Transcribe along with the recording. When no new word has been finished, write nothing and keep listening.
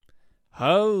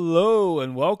Hello,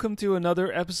 and welcome to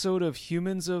another episode of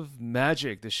Humans of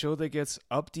Magic, the show that gets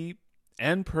up deep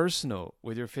and personal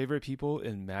with your favorite people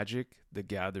in Magic the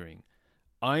Gathering.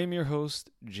 I am your host,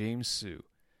 James Su.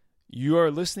 You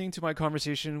are listening to my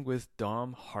conversation with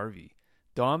Dom Harvey.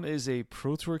 Dom is a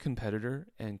Pro Tour competitor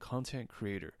and content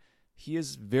creator. He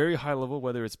is very high level,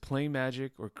 whether it's playing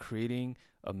Magic or creating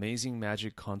amazing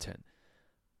Magic content.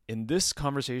 In this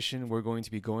conversation, we're going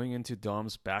to be going into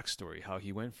Dom's backstory, how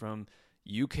he went from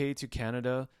UK to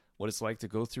Canada, what it's like to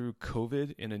go through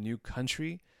COVID in a new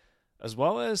country, as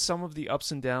well as some of the ups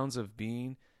and downs of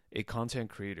being a content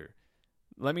creator.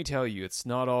 Let me tell you, it's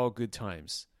not all good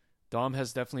times. Dom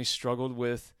has definitely struggled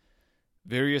with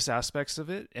various aspects of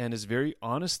it and is very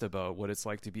honest about what it's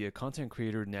like to be a content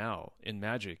creator now in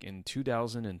Magic in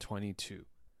 2022.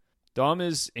 Dom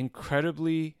is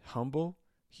incredibly humble.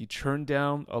 He turned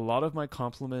down a lot of my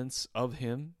compliments of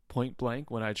him point blank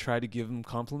when I tried to give him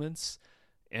compliments.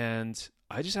 And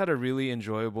I just had a really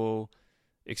enjoyable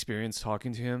experience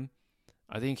talking to him.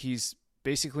 I think he's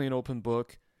basically an open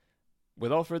book.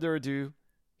 Without further ado,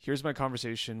 here's my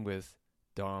conversation with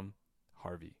Dom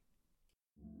Harvey.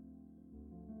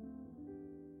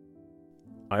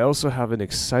 I also have an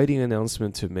exciting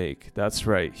announcement to make. That's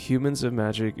right, Humans of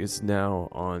Magic is now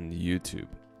on YouTube.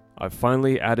 I've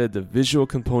finally added the visual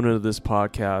component of this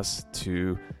podcast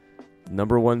to the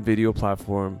number one video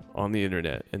platform on the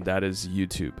internet, and that is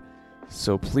YouTube.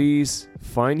 So please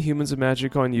find Humans of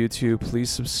Magic on YouTube.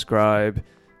 Please subscribe.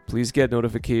 Please get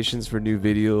notifications for new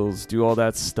videos. Do all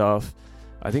that stuff.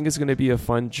 I think it's going to be a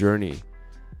fun journey.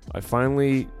 I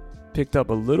finally picked up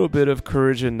a little bit of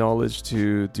courage and knowledge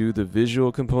to do the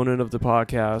visual component of the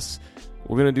podcast.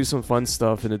 We're going to do some fun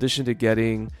stuff in addition to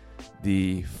getting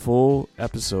the full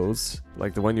episodes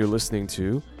like the one you're listening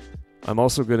to. I'm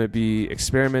also going to be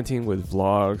experimenting with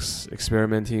vlogs,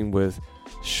 experimenting with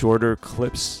shorter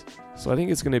clips. So I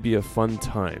think it's going to be a fun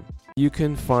time. You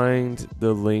can find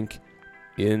the link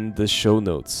in the show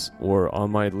notes or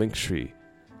on my link tree.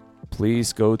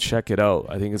 Please go check it out.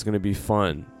 I think it's going to be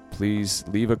fun. Please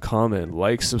leave a comment,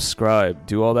 like, subscribe,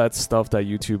 do all that stuff that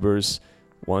YouTubers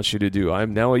want you to do.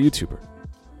 I'm now a YouTuber.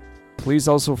 Please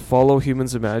also follow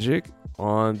Humans of Magic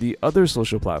on the other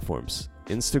social platforms,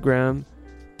 Instagram,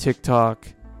 TikTok,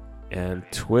 and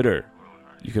Twitter.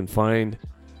 You can find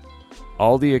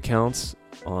all the accounts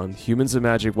on Humans of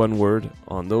Magic, one word,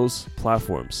 on those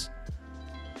platforms.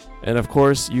 And of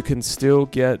course, you can still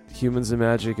get Humans of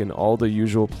Magic in all the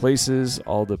usual places,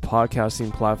 all the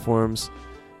podcasting platforms.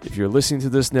 If you're listening to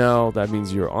this now, that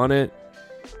means you're on it.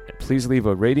 Please leave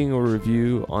a rating or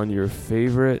review on your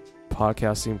favorite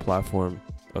podcasting platform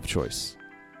of choice.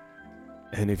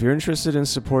 And if you're interested in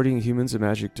supporting Humans of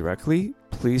Magic directly,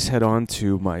 please head on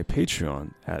to my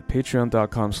Patreon at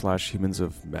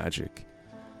patreon.com/humansofmagic.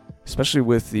 Especially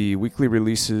with the weekly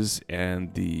releases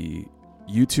and the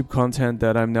YouTube content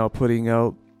that I'm now putting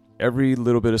out, every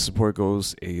little bit of support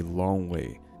goes a long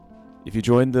way. If you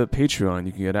join the Patreon,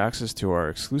 you can get access to our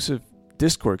exclusive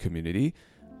Discord community,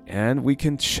 and we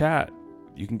can chat.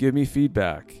 You can give me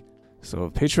feedback.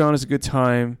 So Patreon is a good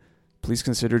time. Please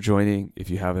consider joining if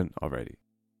you haven't already.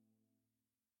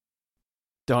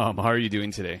 Dom, how are you doing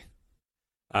today?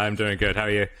 I'm doing good. How are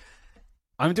you?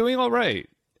 I'm doing all right.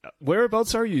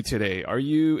 Whereabouts are you today? Are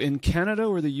you in Canada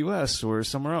or the US or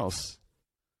somewhere else?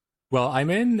 Well, I'm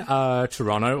in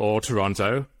Toronto or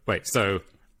Toronto. Wait, so...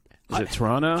 Is it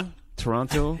Toronto?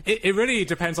 Toronto? It really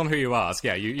depends on who you ask.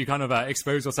 Yeah, you kind of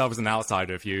expose yourself as an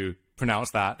outsider if you pronounce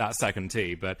that second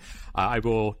T. But I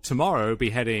will tomorrow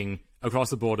be heading across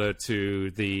the border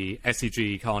to the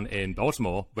SCG Con in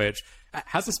Baltimore, which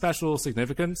has a special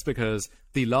significance because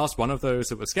the last one of those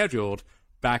that was scheduled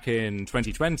back in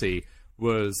 2020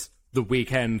 was the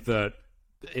weekend that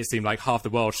it seemed like half the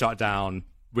world shut down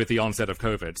with the onset of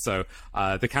COVID. So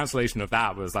the cancellation of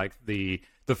that was like the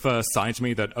first sign to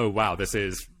me that, oh wow, this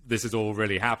is all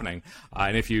really happening.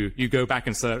 And if you go back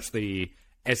and search the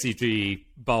SCG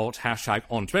Bolt hashtag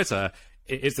on Twitter,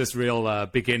 it's this real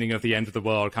beginning of the end of the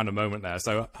world kind of moment there.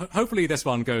 So hopefully this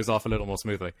one goes off a little more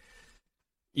smoothly.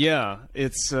 Yeah,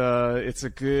 it's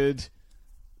a good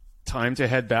time to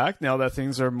head back now that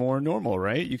things are more normal,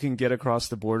 right? You can get across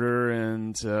the border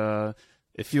and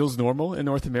it feels normal in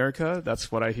North America.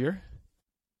 That's what I hear.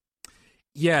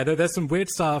 Yeah, there's some weird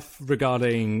stuff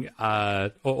regarding,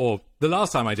 or the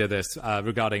last time I did this,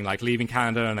 regarding like leaving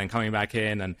Canada and then coming back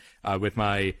in, and with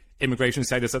my immigration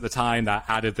status at the time, that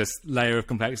added this layer of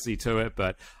complexity to it.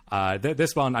 But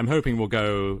this one, I'm hoping will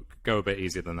go a bit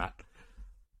easier than that.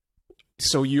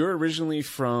 So you're originally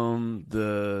from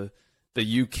the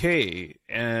the UK.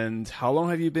 And how long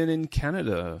have you been in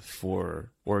Canada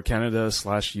for, or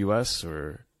Canada/US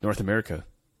or North America?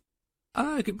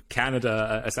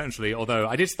 Canada, essentially, although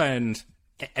I did spend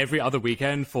every other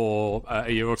weekend for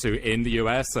a year or two in the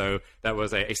US, so that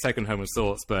was a second home of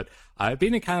sorts. But I've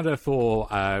been in Canada for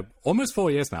almost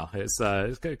 4 years now. It's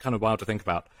kind of wild to think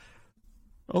about.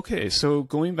 Okay, so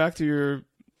going back to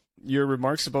your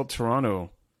remarks about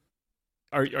Toronto,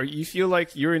 are you feel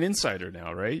like you're an insider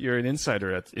now, right? You're an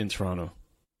insider in Toronto.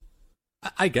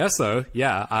 I guess so,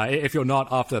 yeah. If you're not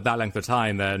after that length of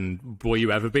time, then will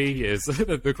you ever be, is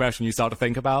the question you start to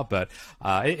think about. But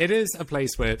it is a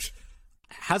place which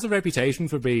has a reputation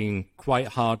for being quite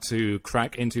hard to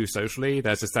crack into socially.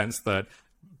 There's a sense that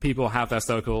people have their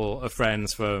circle of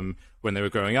friends from when they were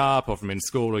growing up or from in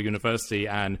school or university,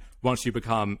 and once you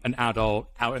become an adult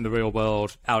out in the real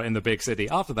world, out in the big city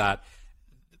after that,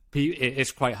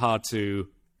 it's quite hard to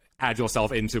add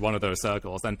yourself into one of those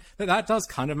circles. And that does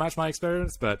kind of match my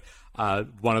experience, but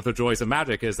one of the joys of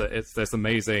Magic is that it's this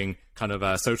amazing kind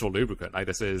of social lubricant. Like,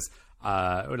 this is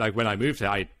like when I moved here,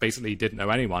 I basically didn't know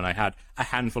anyone. I had a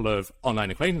handful of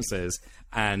online acquaintances,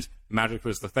 and Magic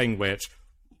was the thing which,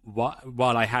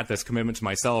 while I had this commitment to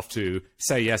myself to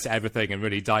say yes to everything and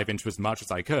really dive into as much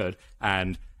as I could,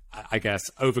 and I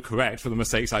guess overcorrect for the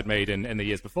mistakes I'd made in the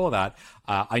years before that,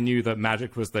 I knew that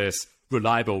Magic was this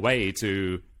reliable way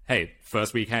to, hey,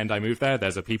 first weekend I moved there,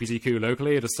 there's a PPTQ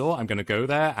locally at a store, I'm going to go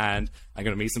there and I'm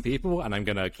going to meet some people, and I'm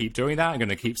going to keep doing that, I'm going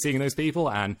to keep seeing those people,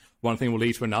 and one thing will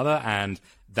lead to another, and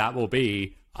that will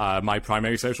be my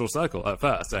primary social circle at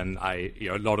first. And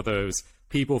a lot of those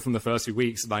people from the first few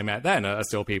weeks that I met then are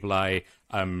still people I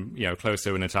am close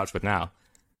to and in touch with now.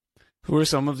 Who are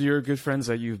some of your good friends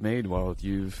that you've made while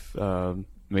you've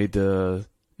made the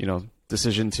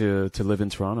decision to live in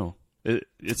Toronto?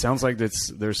 It sounds like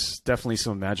there's definitely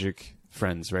some Magic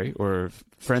friends, right? Or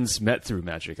friends met through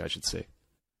Magic, I should say.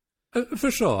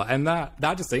 For sure. And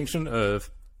that distinction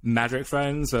of Magic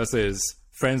friends versus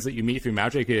friends that you meet through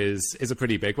Magic is a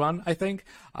pretty big one, I think.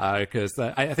 Because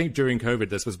I think during COVID,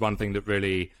 this was one thing that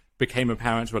really became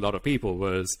apparent to a lot of people,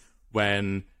 was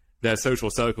when their social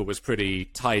circle was pretty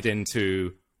tied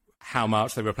into how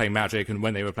much they were playing Magic and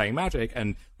when they were playing Magic.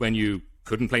 And when you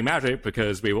couldn't play Magic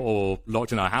because we were all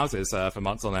locked in our houses for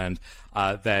months on end,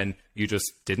 then you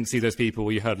just didn't see those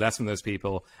people, you heard less from those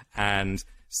people. And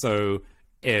so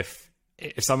if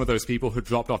some of those people had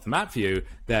dropped off the map for you,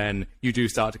 then you do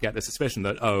start to get the suspicion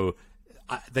that,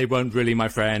 they weren't really my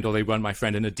friend, or they weren't my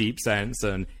friend in a deep sense,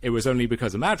 and it was only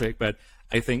because of Magic. But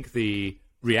I think the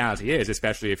reality is,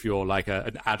 especially if you're like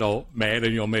an adult male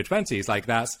in your mid-20s, like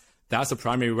that's the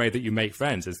primary way that you make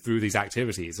friends, is through these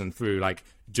activities and through like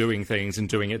doing things and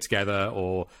doing it together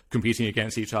or competing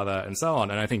against each other and so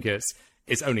on. And I think it's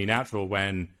only natural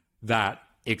when that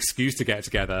excuse to get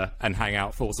together and hang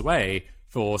out falls away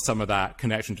for some of that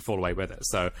connection to fall away with it.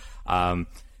 So,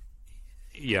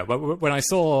 when I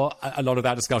saw a lot of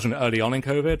that discussion early on in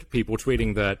COVID, people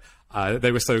tweeting that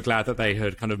they were so glad that they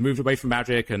had kind of moved away from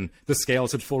Magic and the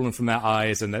scales had fallen from their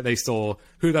eyes and that they saw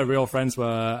who their real friends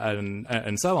were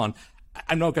and so on.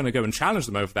 I'm not going to go and challenge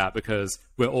them over that, because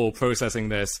we're all processing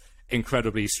this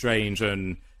incredibly strange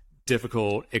and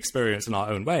difficult experience in our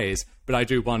own ways. But I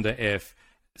do wonder if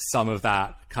some of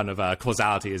that kind of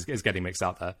causality is getting mixed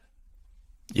up there.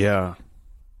 Yeah,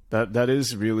 that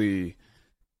is really,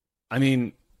 I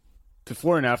mean,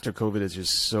 before and after COVID is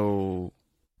just so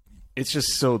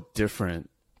different.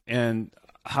 And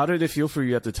how did it feel for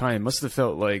you at the time? It must have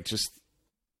felt like just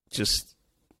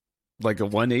like a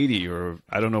 180, or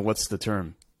I don't know what's the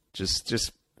term.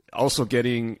 Just also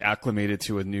getting acclimated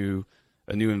to a new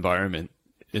environment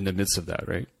in the midst of that,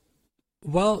 right?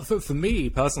 Well, for me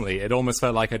personally, it almost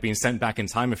felt like I'd been sent back in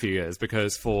time a few years,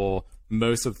 because for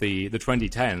most of the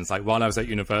 2010s, like while I was at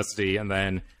university and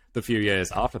then the few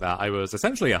years after that, I was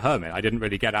essentially a hermit. I didn't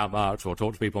really get out much or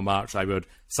talk to people much. I would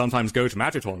sometimes go to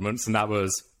Magic tournaments, and that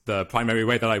was the primary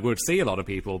way that I would see a lot of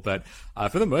people. But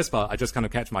for the most part, I just kind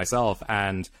of kept to myself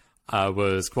and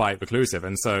was quite reclusive.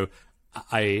 And so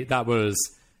that was,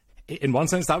 in one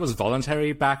sense, that was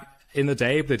voluntary back in the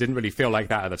day, but it didn't really feel like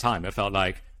that at the time. It felt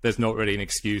like there's not really an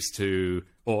excuse to,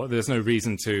 or there's no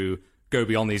reason to go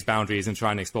beyond these boundaries and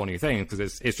try and explore new things,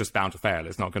 because it's just bound to fail.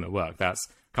 It's not going to work. That's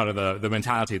kind of the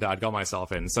mentality that I'd got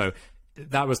myself in. So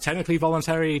that was technically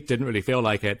voluntary, didn't really feel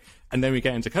like it. And then we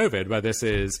get into COVID, where this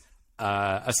is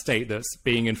a state that's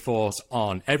being enforced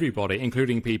on everybody,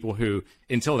 including people who,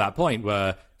 until that point,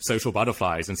 were social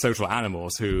butterflies and social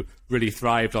animals who really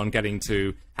thrived on getting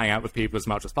to hang out with people as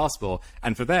much as possible.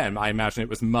 And for them, I imagine it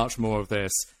was much more of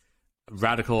this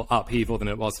radical upheaval than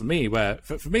it was for me, where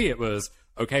for me it was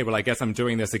okay, well, I guess I'm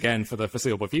doing this again for the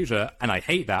foreseeable future, and I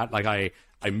hate that. Like I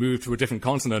moved to a different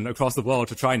continent across the world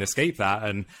to try and escape that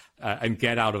and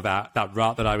get out of that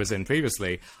rut that I was in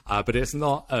previously. But it's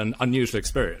not an unusual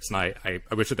experience, and I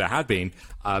wish that there had been.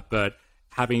 But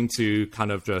having to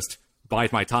kind of just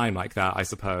bide my time like that, I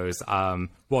suppose,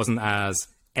 wasn't as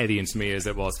alien to me as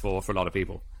it was for a lot of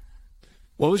people.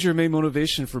 What was your main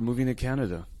motivation for moving to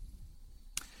Canada?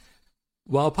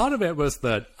 Well, part of it was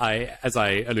that as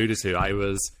I alluded to, I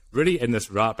was really in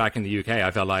this rut back in the UK.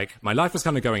 I felt like my life was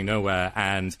kind of going nowhere.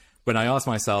 And when I asked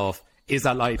myself, is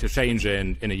that likely to change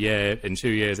in a year, in 2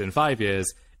 years, in 5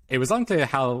 years, it was unclear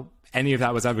how any of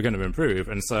that was ever going to improve.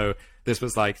 And so this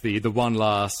was like the one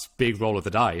last big roll of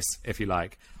the dice, if you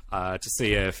like, to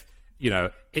see if,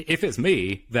 if it's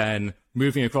me, then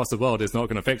moving across the world is not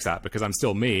going to fix that, because I'm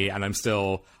still me and I'm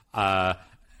still...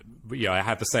 I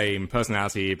have the same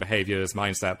personality, behaviors,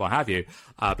 mindset, what have you.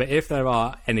 But if there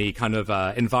are any kind of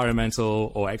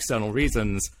environmental or external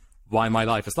reasons why my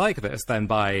life is like this, then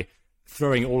by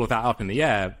throwing all of that up in the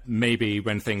air, maybe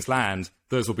when things land,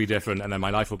 those will be different, and then my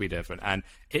life will be different. And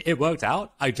it worked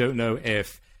out. I don't know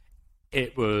if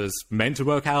it was meant to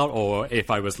work out, or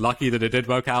if I was lucky that it did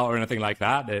work out, or anything like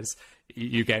that.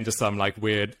 You get into some like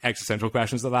weird existential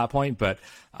questions at that point, but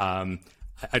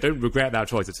I don't regret that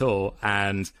choice at all.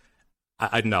 And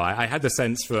I don't know, I had the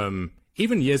sense from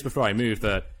even years before I moved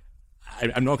that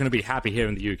I'm not going to be happy here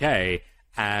in the UK.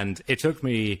 And it took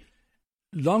me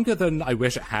longer than I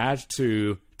wish it had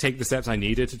to take the steps I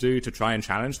needed to do to try and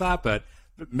challenge that. But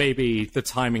maybe the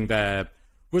timing there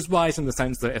was wise, in the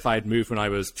sense that if I had moved when I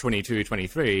was 22,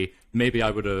 23, maybe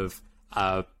I would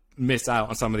have missed out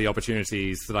on some of the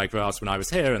opportunities that I grasped when I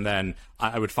was here. And then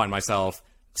I would find myself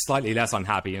slightly less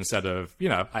unhappy instead of,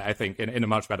 I think in a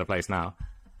much better place now.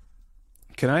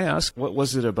 Can I ask, what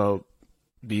was it about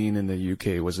being in the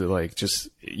UK? Was it like just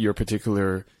your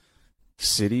particular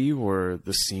city or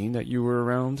the scene that you were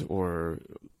around, or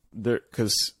there?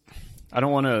 Because I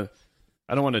don't want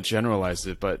to generalize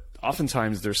it, but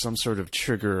oftentimes there's some sort of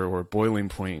trigger or boiling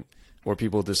point where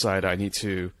people decide I need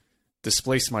to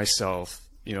displace myself,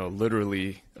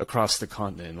 literally across the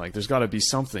continent. Like there's got to be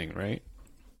something, right?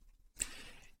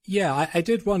 Yeah, I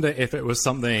did wonder if it was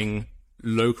something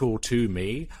local to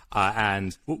me,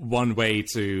 and one way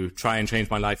to try and change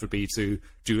my life would be to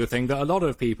do the thing that a lot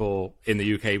of people in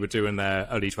the UK would do in their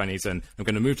early 20s, and I'm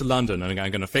going to move to London and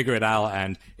I'm going to figure it out,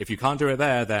 and if you can't do it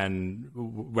there, then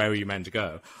where are you meant to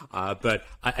go? But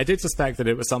I did suspect that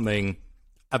it was something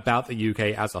about the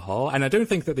UK as a whole, and I don't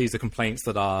think that these are complaints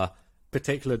that are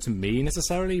particular to me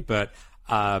necessarily, but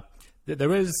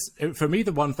there is, for me,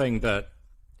 the one thing that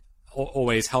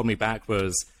always held me back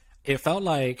was it felt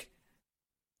like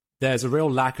there's a real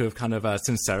lack of kind of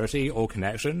sincerity or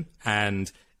connection,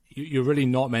 and you're really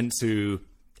not meant to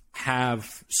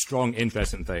have strong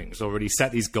interest in things or really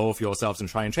set these goals for yourselves and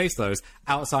try and chase those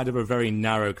outside of a very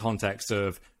narrow context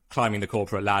of climbing the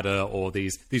corporate ladder, or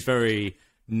these very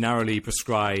narrowly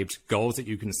prescribed goals that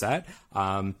you can set.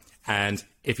 And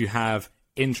if you have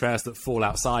interests that fall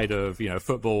outside of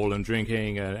football and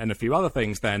drinking and a few other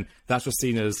things, then that's just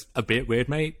seen as a bit weird,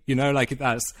 mate. Like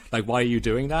that's like, why are you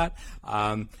doing that?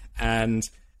 And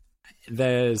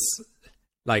there's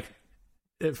like,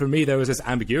 for me, there was this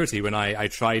ambiguity when I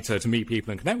tried to meet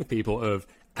people and connect with people of,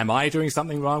 am I doing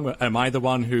something wrong? Am I the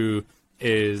one who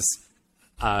is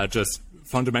just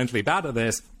fundamentally bad at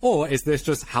this? Or is this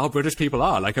just how British people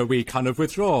are? Like, are we kind of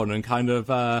withdrawn and kind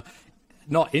of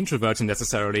not introverted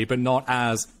necessarily, but not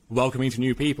as welcoming to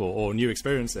new people or new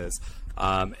experiences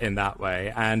in that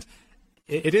way? And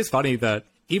it is funny that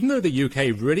even though the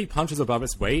UK really punches above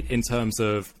its weight in terms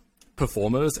of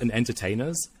performers and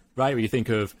entertainers, right? When you think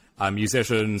of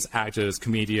musicians, actors,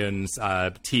 comedians,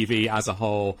 TV as a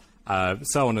whole,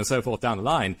 so on and so forth down the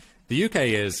line, the UK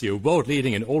is world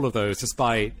leading in all of those,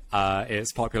 despite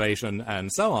its population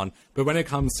and so on. But when it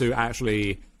comes to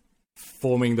actually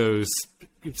forming those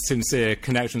sincere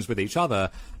connections with each other,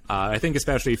 I think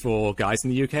especially for guys in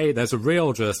the UK, there's a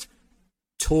real just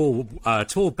tall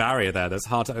barrier there that's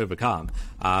hard to overcome.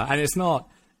 And it's not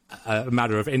a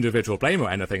matter of individual blame or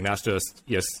anything. That's just,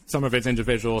 some of it's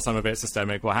individual, some of it's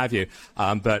systemic, what have you.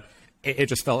 But it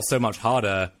just felt so much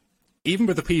harder, even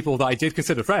with the people that I did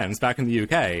consider friends back in the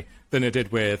UK, than it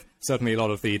did with certainly a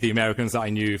lot of the Americans that I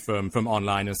knew from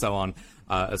online and so on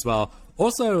as well.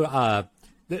 Also,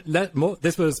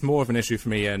 this was more of an issue for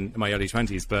me in my early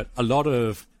 20s, but a lot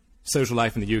of social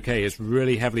life in the UK is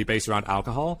really heavily based around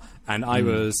alcohol. And I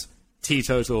was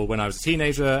teetotal when I was a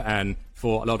teenager and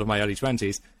for a lot of my early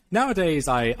 20s. Nowadays,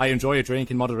 I enjoy a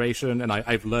drink in moderation, and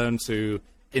I've learned to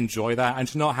enjoy that and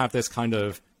to not have this kind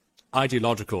of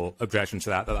ideological objection to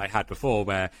that I had before,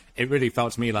 where it really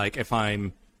felt to me like if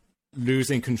I'm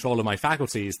losing control of my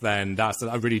faculties, then that's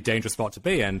a really dangerous spot to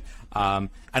be in.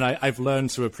 I've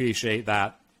learned to appreciate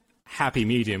that happy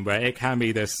medium where it can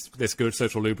be this good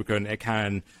social lubricant. It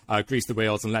can grease the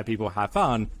wheels and let people have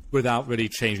fun without really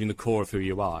changing the core of who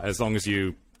you are, as long as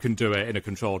you can do it in a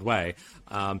controlled way.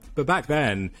 But back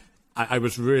then, I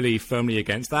was really firmly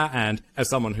against that, and as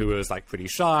someone who was like pretty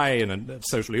shy and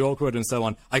socially awkward and so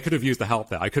on, I could have used the help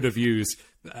there. I could have used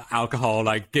alcohol,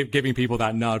 like giving people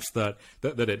that nudge that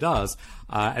it does.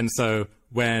 And so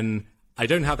when I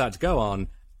don't have that to go on,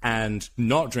 and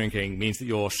not drinking means that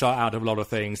you're shut out of a lot of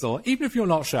things, or even if you're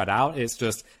not shut out, it's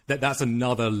just that's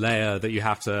another layer that you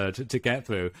have to get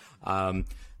through.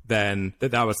 Then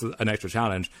that was an extra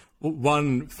challenge.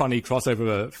 One funny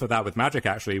crossover for that with Magic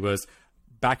actually was,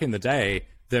 back in the day,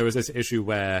 there was this issue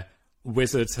where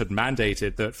Wizards had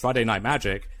mandated that Friday Night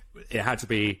Magic, it had to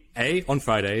be A, on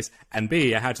Fridays, and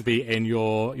B, it had to be in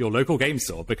your local game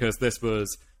store, because this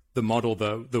was the model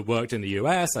that worked in the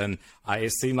US, and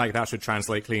it seemed like that should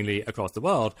translate cleanly across the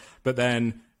world. But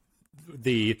then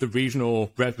the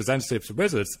regional representatives of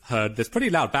Wizards heard this pretty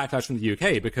loud backlash from the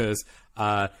UK, because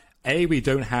A, we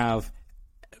don't have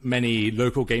many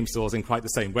local game stores in quite the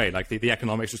same way. Like the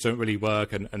economics just don't really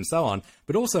work and so on.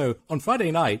 But also on Friday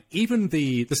night, even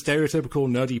the stereotypical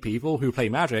nerdy people who play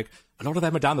Magic, a lot of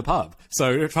them are down the pub.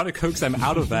 So you're trying to coax them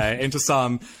out of there into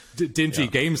some dingy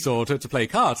game store to play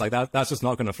cards. Like that's just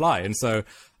not going to fly. And so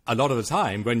a lot of the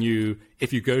time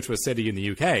if you go to a city in the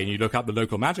UK and you look up the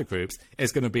local Magic groups,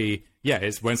 it's going to be,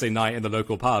 it's Wednesday night in the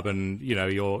local pub, and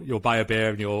you'll buy a beer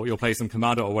and you'll play some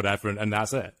Commander or whatever, and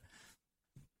that's it.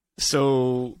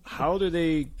 So how do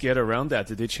they get around that?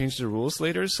 Did they change the rules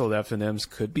later so that FNMs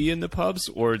could be in the pubs,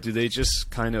 or do they just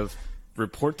kind of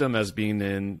report them as being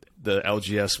in the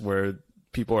LGS where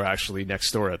people are actually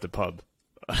next door at the pub?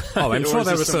 Oh, I'm sure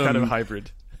there was some kind of hybrid.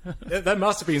 There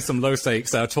must have been some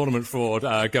low-stakes tournament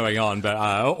fraud going on, but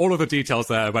all of the details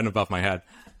there went above my head.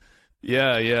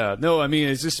 Yeah. No, I mean,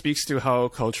 it just speaks to how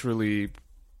culturally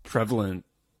prevalent.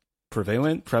 I'm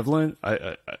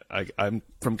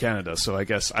from Canada, so I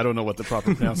guess I don't know what the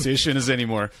proper pronunciation is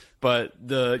anymore. But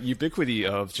the ubiquity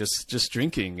of just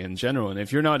drinking in general, and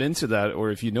if you're not into that,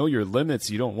 or if you know your limits,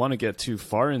 you don't want to get too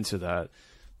far into that.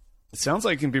 It sounds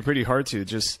like it can be pretty hard to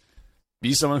just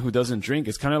be someone who doesn't drink.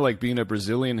 It's kind of like being a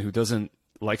Brazilian who doesn't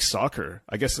like soccer.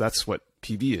 I guess that's what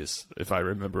PB is, if I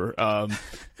remember. But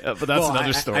that's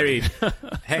another story. I mean,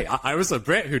 hey, I was a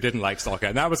Brit who didn't like soccer,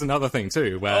 and that was another thing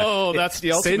too. Where that's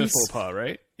the ultimate faux pas,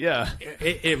 right? Yeah,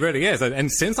 it really is.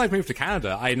 And since I've moved to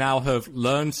Canada, I now have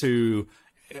learned to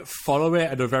follow it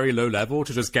at a very low level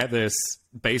to just get this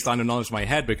baseline of knowledge in my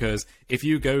head. Because if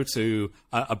you go to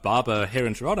a barber here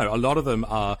in Toronto, a lot of them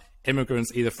are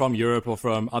immigrants either from Europe or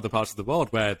from other parts of the world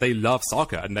where they love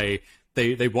soccer, and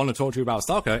they want to talk to you about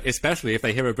soccer, especially if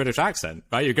they hear a British accent,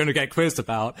 right? You're going to get quizzed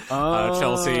about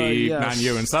Chelsea, yes. Man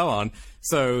U, and so on.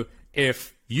 So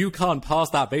if you can't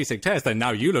pass that basic test, then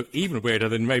now you look even weirder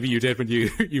than maybe you did when you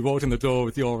walked in the door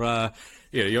with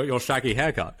your shaggy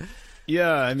haircut.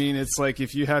 Yeah, I mean, it's like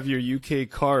if you have your UK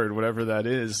card, whatever that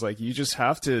is, like you just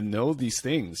have to know these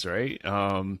things, right?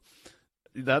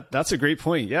 That's a great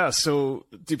point. Yeah. So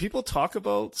do people talk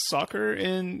about soccer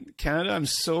in Canada? I'm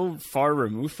so far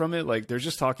removed from it. Like they're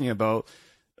just talking about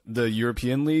the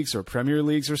European leagues or Premier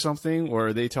Leagues or something, or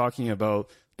are they talking about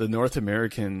the North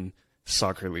American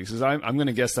soccer leagues? 'Cause I'm going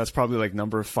to guess that's probably like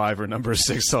number 5 or number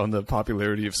 6 on the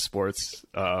popularity of sports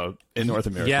in North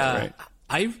America, right?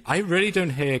 I really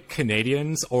don't hear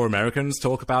Canadians or Americans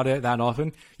talk about it that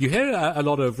often. You hear a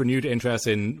lot of renewed interest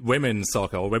in women's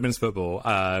soccer or women's football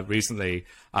recently,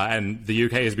 and the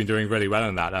UK has been doing really well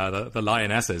in that, the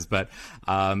Lionesses. But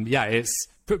it's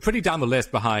pretty down the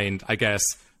list behind, I guess,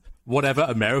 whatever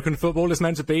American football is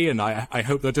meant to be, and I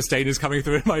hope the disdain is coming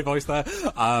through in my voice there.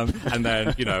 And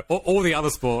then, all the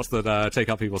other sports that take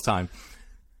up people's time.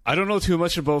 I don't know too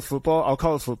much about football. I'll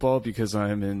call it football because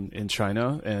I'm in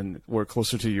China and we're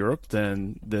closer to Europe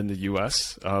than the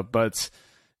US. But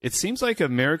it seems like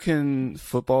American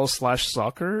football /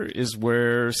 soccer is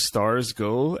where stars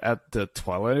go at the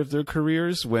twilight of their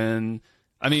careers. Don't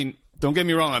get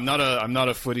me wrong, I'm not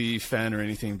a footy fan or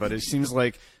anything, but it seems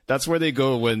like that's where they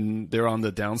go when they're on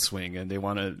the downswing and they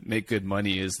want to make good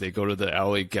money. Is they go to the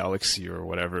LA Galaxy or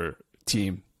whatever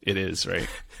team it is, right?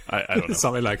 I don't know.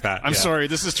 Something like that. I'm sorry.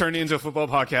 This is turning into a football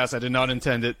podcast. I did not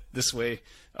intend it this way.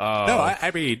 No,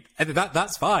 I mean,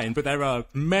 that's fine, but there are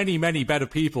many, many better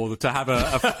people to have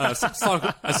a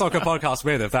soccer podcast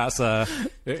with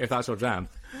if that's your jam.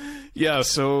 Yeah,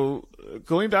 so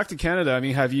going back to Canada, I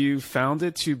mean, have you found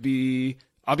it to be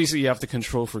obviously you have to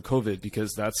control for COVID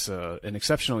because that's an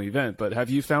exceptional event. But have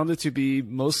you found it to be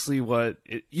mostly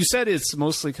you said? It's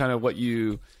mostly kind of what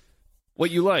you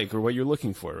like or what you're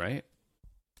looking for, right?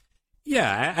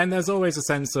 Yeah, and there's always a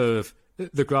sense of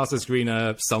the grass is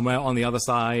greener somewhere on the other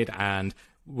side, and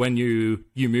when you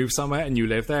move somewhere and you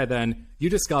live there, then you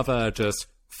discover just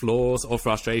flaws or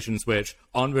frustrations which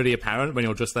aren't really apparent when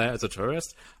you're just there as a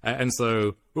tourist. And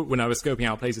so when I was scoping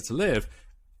out places to live,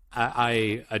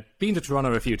 I had been to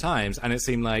Toronto a few times, and it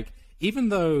seemed like even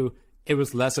though it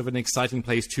was less of an exciting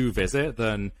place to visit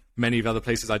than many of the other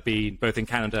places I'd been, both in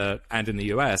Canada and in the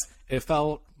US, it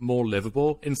felt more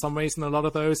livable in some ways than a lot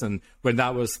of those. And when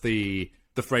that was the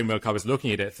framework I was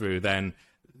looking at it through, then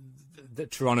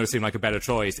Toronto seemed like a better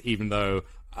choice, even though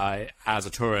as a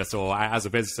tourist or as a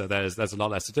visitor, there's a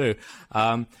lot less to do.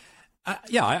 I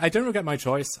don't regret my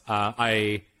choice.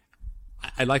 I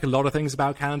like a lot of things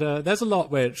about Canada. There's a lot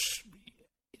which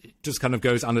just kind of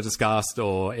goes under discussed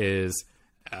or is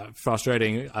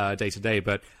frustrating day to day,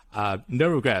 but no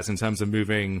regrets in terms of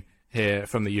moving here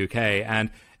from the UK. And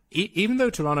even though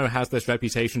Toronto has this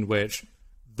reputation which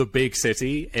the big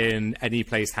city in any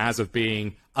place has of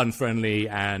being unfriendly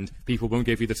and people won't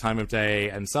give you the time of day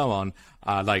and so on,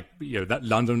 that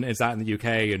London is that in the UK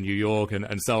and New York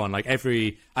and so on. Like I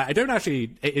don't actually,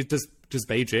 does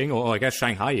Beijing or I guess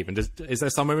Shanghai even, is there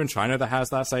somewhere in China that has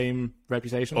that same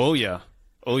reputation? Oh yeah.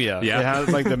 It has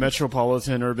like the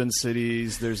metropolitan urban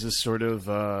cities. There's this sort of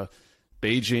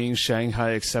Beijing,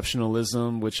 Shanghai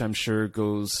exceptionalism, which I'm sure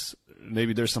goes,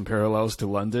 maybe there's some parallels to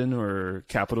London or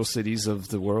capital cities of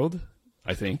the world,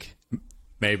 I think.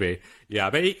 Maybe. Yeah,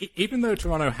 but even though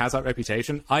Toronto has that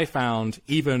reputation, I found,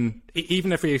 even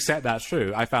if we accept that's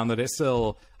true, I found that it's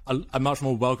still a much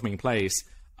more welcoming place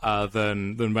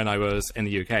than when I was in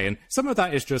the UK. And some of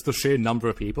that is just the sheer number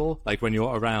of people. Like when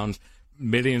you're around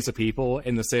millions of people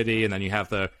in the city, and then you have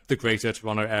the greater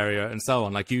Toronto area and so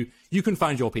on. Like you can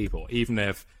find your people, even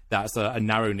if that's a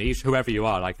narrow niche, whoever you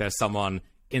are. Like there's someone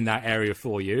in that area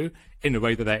for you in a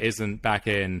way that there isn't back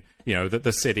in,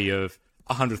 the city of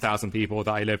 100,000 people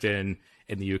that I lived in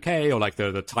the UK, or like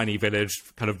the tiny village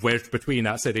kind of wedged between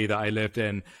that city that I lived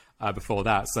in before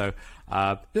that. So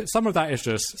some of that is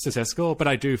just statistical, but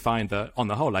I do find that on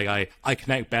the whole, like I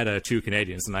connect better to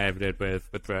Canadians than I ever did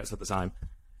with Brits at the time.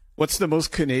 What's the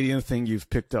most Canadian thing you've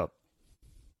picked up?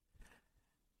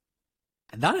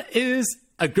 That is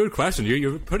a good question.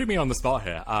 You're putting me on the spot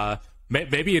here.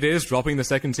 Maybe it is dropping the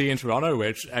second T in Toronto,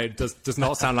 which does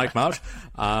not sound like much.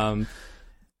 That's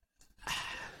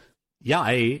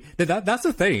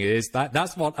the thing, is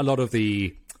that's what a lot of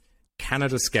the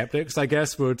Canada skeptics, I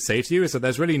guess, would say to you, is that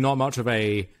there's really not much of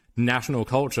a national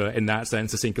culture in that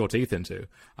sense to sink your teeth into.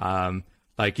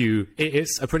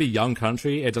 It's a pretty young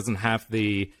country. It doesn't have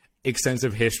the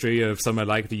extensive history of somewhere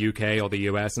like the UK or the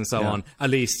US and so on,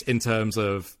 at least in terms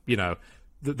of,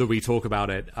 that we talk about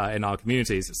it in our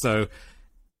communities. So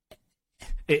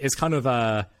it's kind of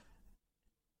I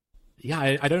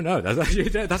don't know.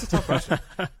 That's a tough question.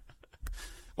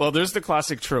 Well, there's the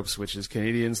classic tropes, which is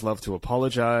Canadians love to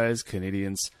apologize,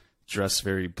 Canadians dress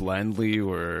very blandly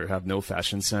or have no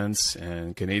fashion sense,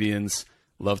 and Canadians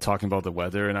love talking about the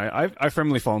weather. And I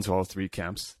firmly fall into all three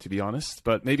camps, to be honest.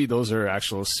 But maybe those are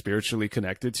actual spiritually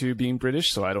connected to being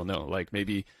British, so I don't know. Like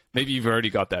maybe you've already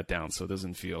got that down, so it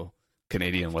doesn't feel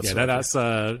Canadian whatsoever.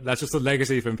 Yeah, that's just a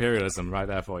legacy of imperialism right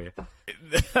there for you.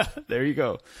 There you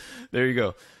go.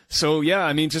 So yeah,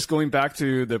 I mean, just going back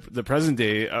to the present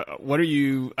day, what are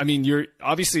you? I mean, you're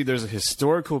obviously there's a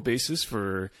historical basis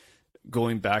for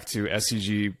going back to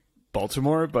SCG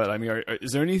Baltimore, but I mean,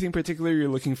 is there anything particular you're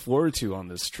looking forward to on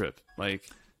this trip? Like,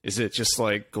 is it just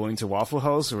like going to Waffle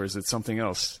House, or is it something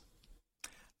else?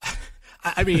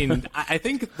 I mean, I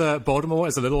think the Baltimore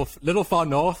is a little far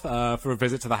north for a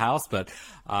visit to the house, but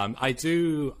I'm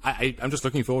just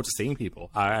looking forward to seeing people.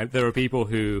 There are people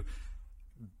who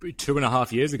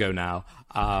 2.5 years ago now,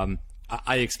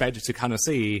 I expected to kind of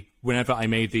see whenever I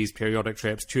made these periodic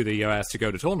trips to the US to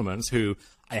go to tournaments, who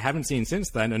I haven't seen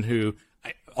since then, and who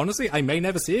honestly I may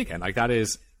never see again. Like, that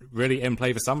is really in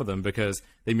play for some of them because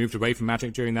they moved away from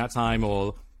Magic during that time,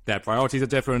 or their priorities are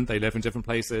different, they live in different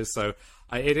places. So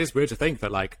it is weird to think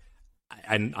that, like,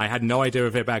 and I had no idea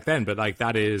of it back then, but like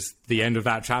that is the end of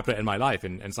that chapter in my life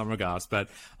in some regards. But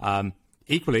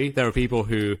equally, there are people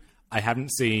who I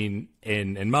haven't seen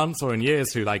in months or in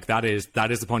years who, like, that is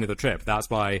the point of the trip. That's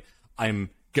why I'm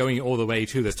going all the way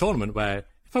to this tournament, where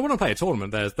if I want to play a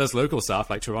tournament, there's local stuff.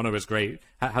 Like, Toronto is great,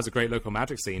 has a great local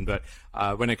Magic scene, but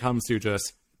when it comes to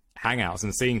just hangouts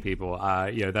and seeing people,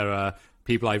 there are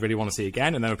people I really want to see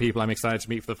again, and there are people I'm excited to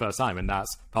meet for the first time, and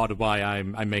that's part of why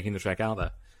I'm making the trek out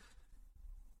there.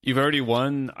 You've already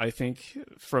won, I think,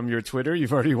 from your Twitter.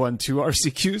 You've already won 2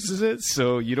 RCQs, is it?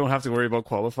 So you don't have to worry about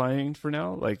qualifying for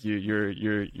now. Like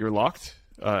you're locked.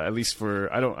 At least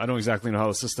for I don't exactly know how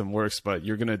the system works, but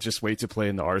you're gonna just wait to play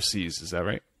in the RCs. Is that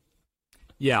right?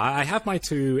 Yeah, I have my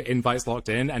 2 invites locked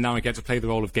in, and now I get to play the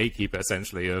role of gatekeeper,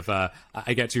 essentially.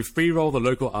 I get to free roll the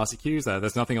local RCQs.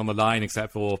 There's nothing on the line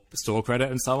except for store credit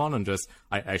and so on, and just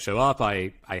I show up,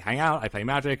 I hang out, I play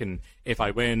Magic, and if I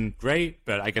win, great.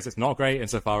 But I guess it's not great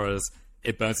insofar as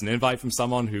it burns an invite from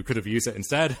someone who could have used it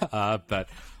instead. But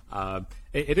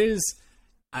it is,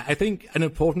 I think, an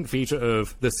important feature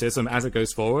of the system as it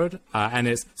goes forward, and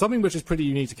it's something which is pretty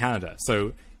unique to Canada.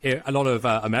 So a lot of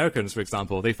Americans, for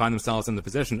example, they find themselves in the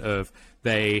position of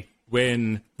they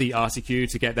win the RCQ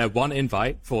to get their 1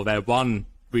 invite for their 1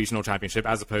 regional championship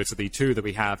as opposed to the 2 that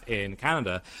we have in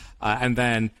Canada. And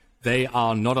then they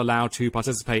are not allowed to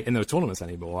participate in those tournaments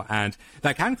anymore. And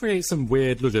that can create some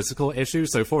weird logistical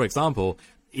issues. So, for example,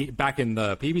 back in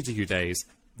the PBTQ days,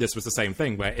 this was the same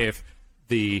thing where if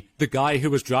the guy who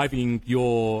was driving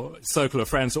your circle of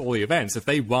friends to all the events, if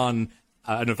they won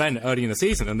an event early in the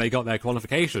season and they got their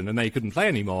qualification and they couldn't play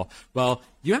anymore, well,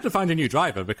 you had to find a new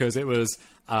driver because it was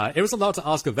a lot to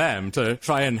ask of them to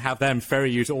try and have them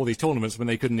ferry you to all these tournaments when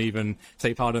they couldn't even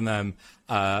take part in them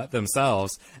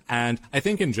themselves. And I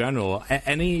think in general,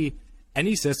 any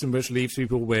system which leaves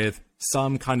people with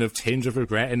some kind of tinge of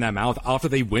regret in their mouth after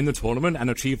they win the tournament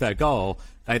and achieve their goal,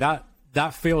 like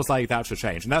that feels like that should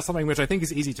change. And that's something which I think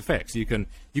is easy to fix. You can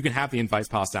have the invites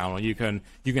passed down, or you can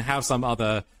have some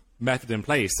other method in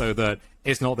place so that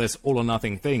it's not this all or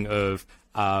nothing thing of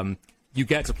you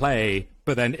get to play,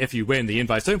 but then if you win, the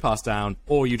invites don't pass down,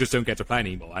 or you just don't get to play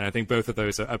anymore. And I think both of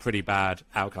those are pretty bad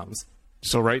outcomes.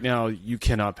 So right now, you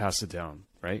cannot pass it down,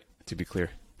 right? To be clear.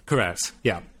 Correct.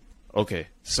 Yeah. Okay.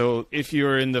 So if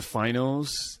you're in the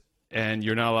finals and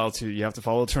you're not allowed to, you have to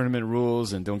follow tournament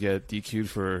rules and don't get DQ'd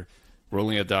for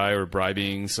rolling a die or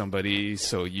bribing somebody.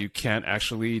 So you can't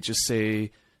actually just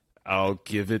say, I'll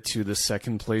give it to the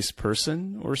second place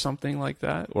person or something like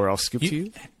that, or I'll skip to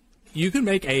you. You can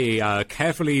make a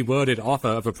carefully worded offer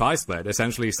of a prize split,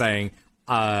 essentially saying,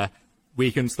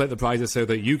 we can split the prizes so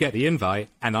that you get the invite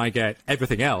and I get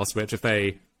everything else, which if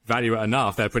they value it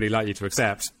enough, they're pretty likely to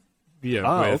accept. You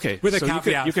know, okay. With a so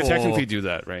caveat you could technically do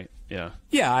that, right? Yeah.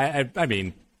 Yeah, I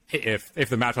mean, if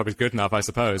the matchup is good enough, I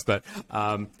suppose. But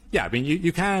yeah, I mean,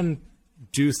 you can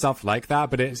do stuff like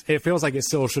that, but it feels like it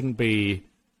still shouldn't be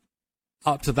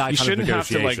up to that you kind of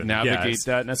negotiation. You shouldn't have to navigate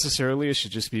that necessarily. It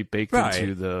should just be baked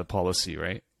into the policy,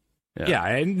 right? Yeah,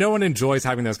 and no one enjoys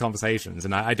having those conversations,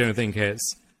 and I don't think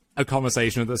it's a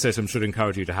conversation that the system should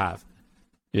encourage you to have.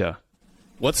 Yeah.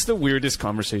 What's the weirdest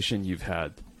conversation you've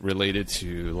had related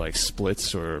to like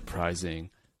splits or prizing?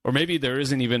 Or maybe there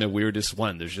isn't even a weirdest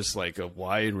one. There's just like a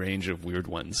wide range of weird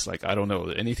ones. Like, I don't know,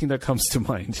 anything that comes to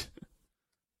mind.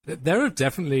 There have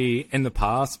definitely in the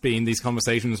past been these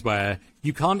conversations where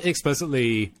you can't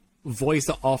explicitly voice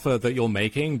the offer that you're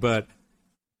making, but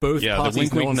both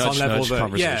parties know on some level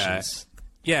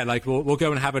that like we'll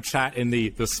go and have a chat in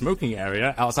the smoking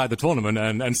area outside the tournament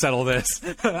and settle this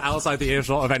outside the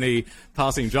earshot of any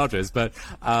passing judges. But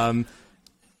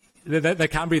there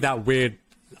can be that weird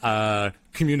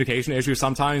communication issue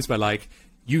sometimes where like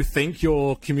you think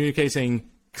you're communicating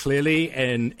clearly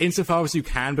and insofar as you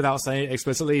can without saying it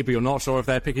explicitly, but you're not sure if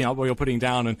they're picking up what you're putting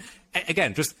down. And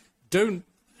again, just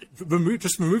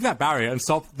remove that barrier and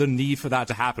stop the need for that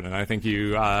to happen. And I think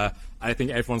I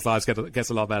think everyone's lives gets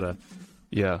a lot better.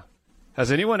 Yeah.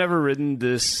 Has anyone ever written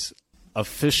this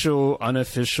official,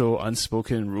 unofficial,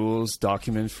 unspoken rules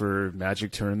document for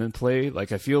Magic tournament play?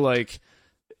 Like, I feel like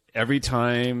every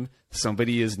time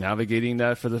somebody is navigating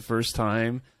that for the first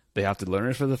time, they have to learn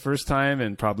it for the first time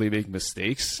and probably make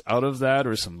mistakes out of that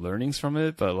or some learnings from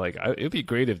it. But like, it'd be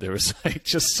great if there was like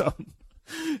just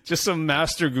some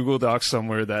master Google Doc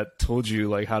somewhere that told you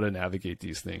like how to navigate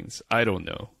these things. I don't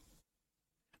know.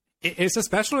 It's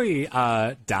especially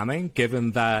damning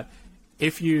given that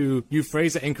if you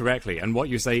phrase it incorrectly and what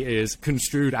you say is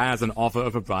construed as an offer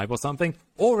of a bribe or something,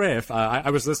 or if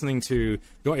I was listening to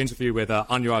your interview with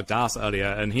Anurag Das earlier,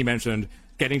 and he mentioned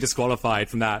getting disqualified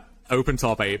from that open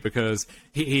top 8 because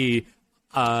he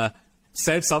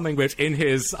said something which in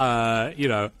his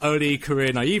early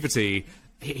career naivety,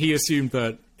 he assumed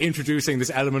that introducing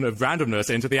this element of randomness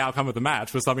into the outcome of the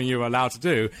match was something you were allowed to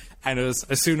do. And as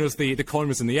soon as the coin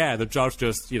was in the air, the judge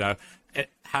just,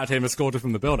 had him escorted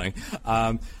from the building.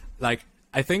 I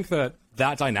think that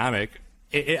dynamic,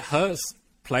 it hurts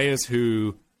players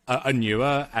who are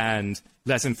newer and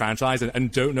less enfranchised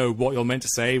and don't know what you're meant to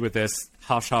say with this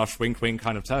hush-hush, wink-wink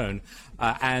kind of tone.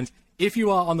 And if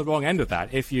you are on the wrong end of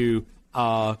that, if you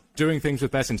are doing things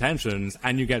with best intentions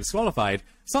and you get disqualified,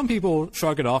 some people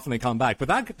shrug it off and they come back. But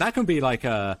that can be like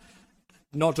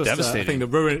not just a thing that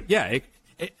ruin. Yeah,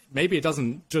 maybe it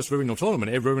doesn't just ruin your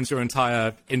tournament; it ruins your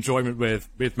entire enjoyment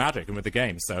with Magic and with the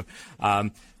game. So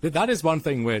that is one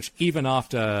thing which, even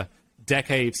after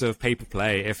decades of pay per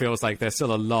play, it feels like there's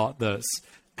still a lot that's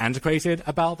antiquated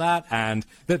about that, and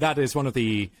that is one of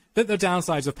the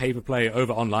downsides of pay per play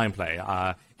over online play.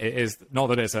 It is not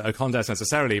that it's a contest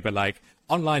necessarily, but like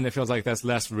online, it feels like there's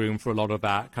less room for a lot of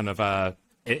that kind of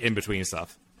in between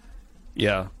stuff.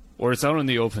 Yeah. Or it's out in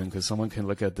the open because someone can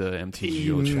look at the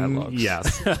MTGO chat logs.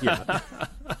 Yes. Yeah.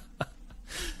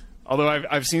 Although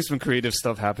I've seen some creative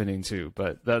stuff happening too,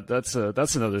 but that's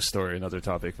another story, another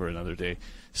topic for another day.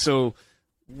 So,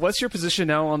 what's your position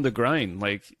now on the grind?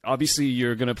 Like, obviously,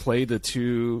 you're going to play the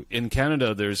two in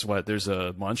Canada. There's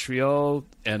a Montreal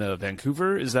and a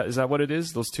Vancouver. Is that what it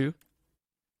is? Those two?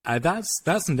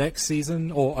 That's next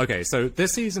season. Okay, so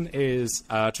this season is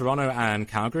Toronto and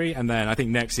Calgary, and then I think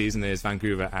next season is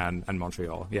Vancouver and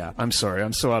Montreal. Yeah. I'm sorry,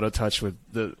 I'm so out of touch with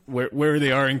where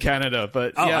they are in Canada,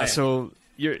 but so.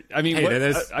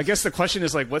 I guess the question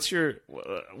is like, what's your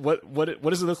what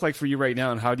does it look like for you right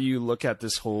now, and how do you look at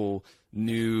this whole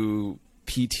new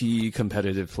PT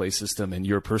competitive play system and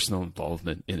your personal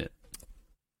involvement in it?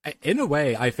 In a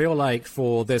way, I feel like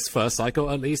for this first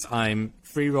cycle, at least, I'm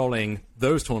free rolling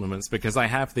those tournaments because I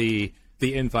have the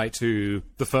invite to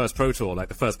the first Pro Tour, like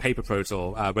the first paper Pro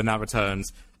Tour, when that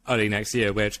returns early next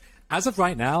year. Which, as of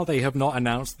right now, they have not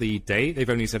announced the date. They've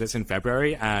only said it's in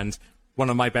February, and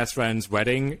one of my best friend's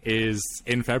wedding is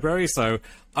in February, so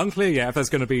unclear yet if there's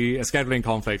going to be a scheduling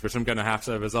conflict, which I'm going to have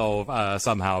to resolve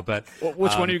somehow. But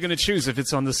which one are you going to choose if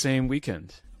it's on the same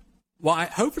weekend? Well,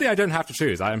 hopefully I don't have to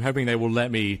choose. I'm hoping they will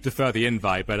let me defer the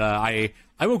invite, but I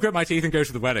will grit my teeth and go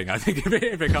to the wedding, I think,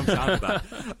 if it comes down to that.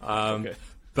 Okay.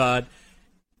 But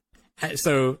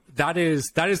so that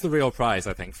is the real prize,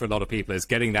 I think, for a lot of people, is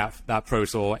getting that Pro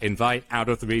Tour invite out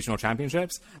of the regional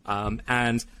championships.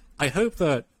 And I hope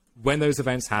that when those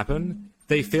events happen,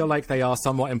 they feel like they are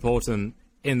somewhat important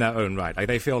in their own right. Like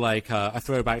they feel like a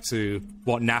throwback to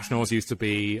what nationals used to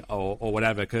be or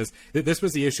whatever, because this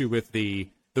was the issue with the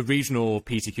regional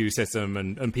PTQ system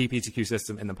and PPTQ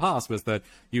system in the past, was that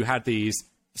you had these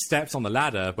steps on the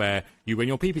ladder where you win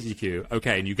your PPTQ,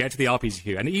 okay, and you get to the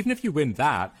RPTQ, and even if you win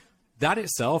that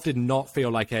itself did not feel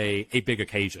like a big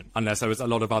occasion, unless there was a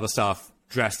lot of other stuff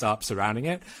dressed up surrounding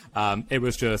it. It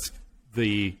was just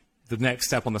the next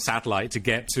step on the satellite to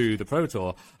get to the Pro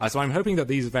Tour. So I'm hoping that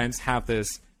these events have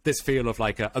this feel of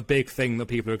like a big thing that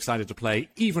people are excited to play,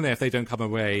 even if they don't come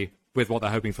away with what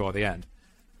they're hoping for at the end.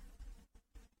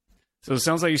 So it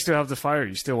sounds like you still have the fire.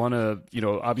 You still want to,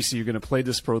 obviously you're going to play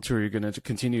this Pro Tour. You're going to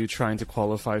continue trying to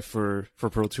qualify for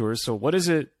Pro Tours. So what is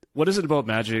it about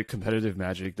Magic, competitive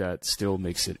Magic, that still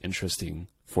makes it interesting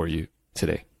for you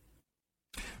today?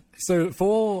 So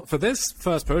for this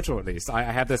first Pro Tour, at least, I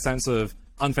had this sense of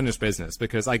unfinished business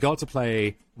because I got to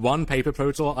play one paper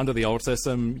Pro Tour under the old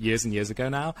system years and years ago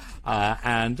now,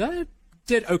 and I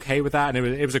did okay with that, and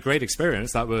it was a great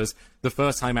experience. That was the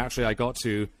first time actually I got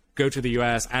to go to the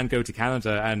US and go to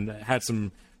Canada, and had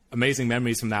some amazing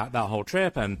memories from that whole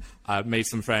trip, and made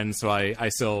some friends who I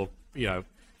still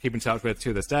keep in touch with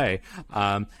to this day.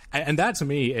 And that to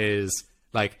me is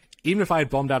like, even if I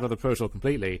had bombed out of the Pro Tour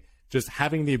completely, just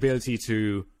having the ability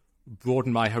to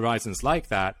broaden my horizons like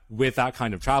that with that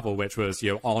kind of travel, which was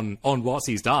on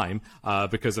WotC's dime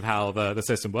because of how the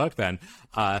system worked then.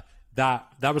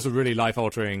 That was a really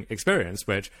life-altering experience,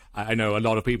 which I know a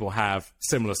lot of people have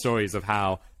similar stories of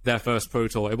how their first Pro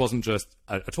Tour, it wasn't just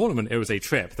a tournament, it was a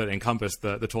trip that encompassed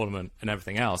the tournament and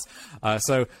everything else.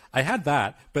 So I had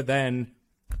that, but then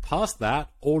past that,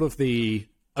 all of the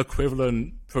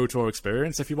equivalent Pro Tour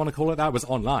experience, if you want to call it that, was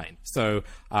online. So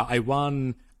I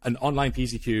won an online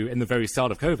PTQ in the very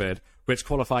start of COVID, which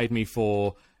qualified me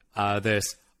for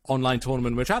this online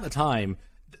tournament, which at the time,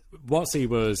 WotC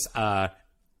was at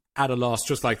a loss,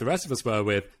 just like the rest of us were,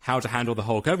 with how to handle the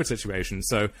whole COVID situation.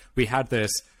 So we had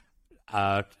this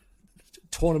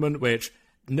tournament which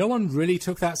no one really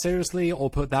took that seriously or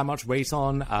put that much weight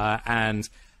on, and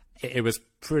it was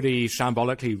pretty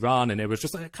shambolically run, and it was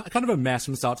just kind of a mess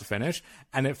from start to finish,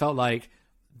 and it felt like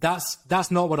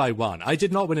that's not what I won. I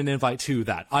did not win an invite to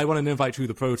that. I won an invite to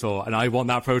the Pro Tour, and I won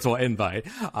that Pro Tour invite,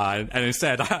 and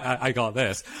instead I got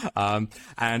this.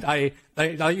 And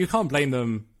you can't blame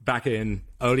them back in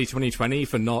early 2020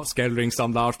 for not scheduling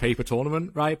some large paper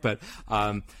tournament, right? But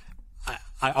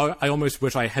I almost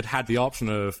wish I had the option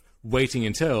of waiting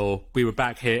until we were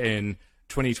back here in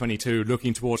 2022,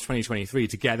 looking towards 2023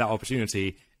 to get that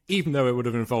opportunity, even though it would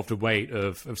have involved a wait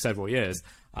of several years.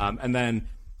 And then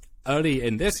early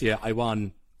in this year, I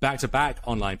won back-to-back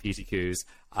online PTQs,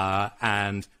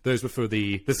 and those were for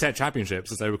the set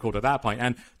championships, as they were called at that point.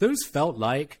 And those felt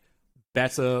like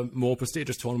better, more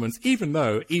prestigious tournaments, even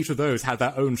though each of those had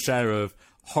their own share of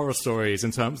horror stories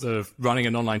in terms of running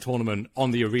an online tournament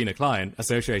on the Arena client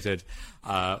associated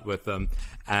with them.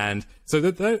 And so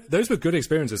those were good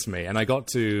experiences for me, and I got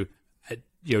to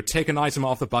take an item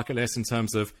off the bucket list in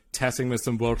terms of testing with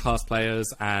some world-class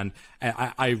players, and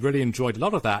I really enjoyed a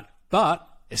lot of that. But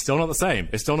it's still not the same.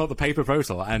 It's still not the paper Pro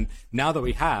Tour. And now that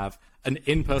we have an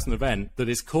in-person event that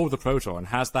is called the Pro Tour and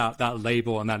has that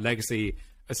label and that legacy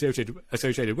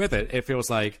associated with it, it feels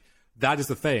like that is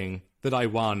the thing that I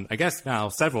won, I guess now,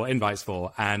 several invites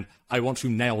for, and I want to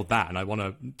nail that, and I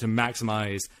want to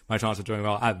maximize my chance of doing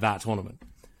well at that tournament.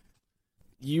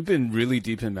 You've been really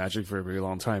deep in Magic for a very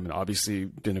long time, and obviously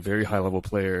been a very high-level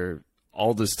player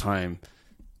all this time.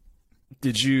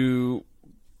 Did you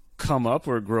come up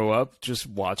or grow up just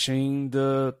watching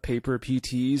the paper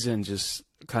PTs and just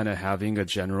kind of having a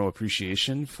general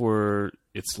appreciation for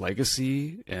its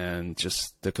legacy and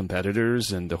just the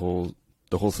competitors and the whole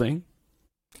thing?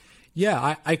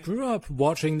 Yeah, I grew up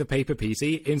watching the paper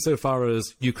PT insofar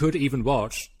as you could even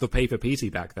watch the paper PT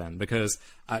back then, because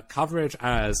coverage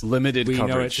as limited we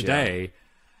coverage, know it today.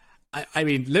 Yeah. I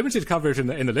mean, limited coverage in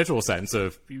the literal sense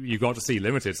of you got to see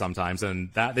limited sometimes,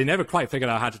 and that they never quite figured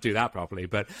out how to do that properly.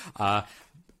 But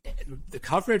the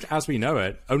coverage as we know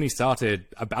it only started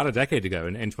about a decade ago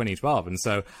in 2012. And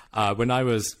so when I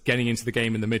was getting into the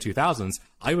game in the mid-2000s,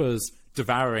 I was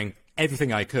devouring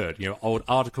everything I could, old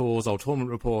articles, old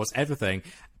tournament reports, everything.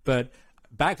 But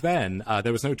back then,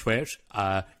 there was no Twitch.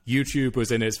 YouTube was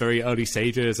in its very early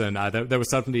stages, and there was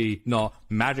certainly not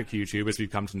Magic YouTube as we've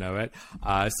come to know it.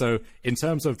 So in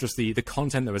terms of just the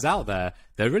content that was out there,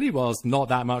 there really was not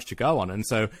that much to go on. And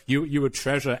so you would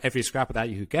treasure every scrap of that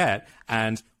you could get.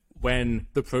 And when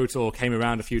the Pro Tour came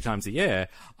around a few times a year,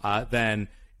 then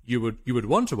you would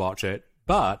want to watch it,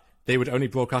 but they would only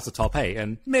broadcast the top 8,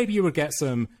 and maybe you would get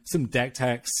some deck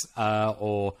techs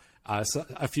or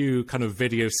a few kind of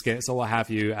video skits or what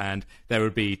have you, and there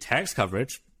would be text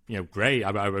coverage. Great,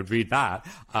 I would read that.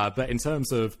 But in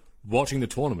terms of watching the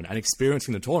tournament and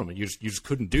experiencing the tournament, you just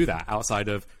couldn't do that outside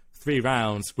of 3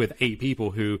 rounds with 8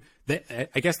 people who,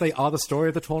 I guess they are the story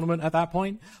of the tournament at that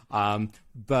point.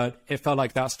 But it felt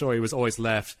like that story was always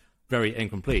left very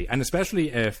incomplete. And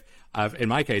especially if, in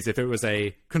my case, if it was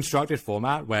a constructed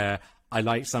format where I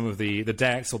liked some of the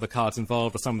decks or the cards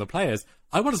involved or some of the players,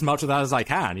 I want as much of that as I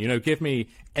can. Give me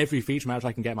every feature match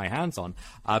I can get my hands on.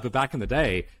 But back in the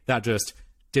day, that just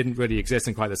didn't really exist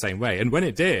in quite the same way. And when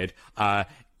it did,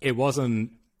 it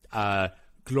wasn't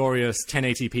glorious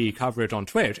 1080p coverage on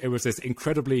Twitch. It was this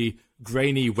incredibly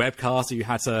grainy webcast that you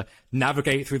had to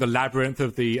navigate through the labyrinth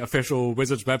of the official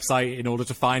Wizards website in order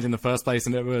to find in the first place.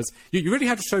 And it was, you really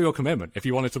had to show your commitment if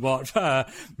you wanted to watch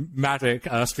Magic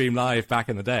stream live back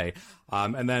in the day.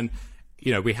 And then,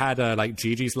 we had like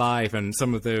GG's Live and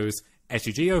some of those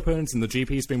SGG Opens and the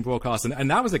GPs being broadcast.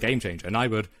 And that was a game changer. And I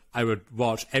would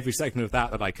watch every second of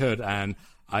that I could. And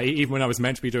even when I was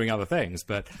meant to be doing other things.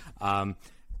 But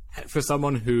for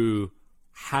someone who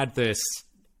had this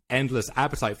endless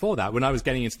appetite for that, when I was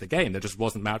getting into the game, there just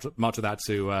wasn't much of that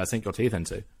to sink your teeth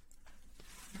into.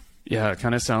 Yeah, it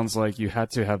kind of sounds like you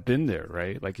had to have been there,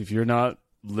 right? Like if you're not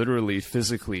literally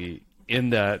physically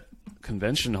in that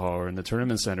convention hall or in the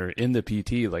tournament center in the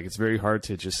PT, like it's very hard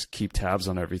to just keep tabs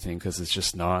on everything because it's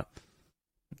just not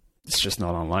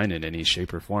online in any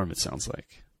shape or form, it sounds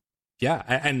like. Yeah,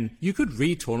 and you could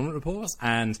read tournament reports,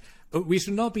 and we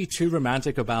should not be too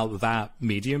romantic about that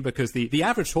medium, because the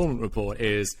average tournament report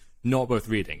is not worth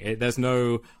reading. There's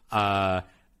no kind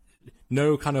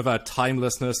of a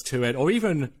timelessness to it, or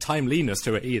even timeliness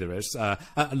to it either. It's, a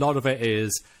lot of it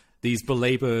is these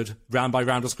belabored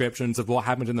round-by-round descriptions of what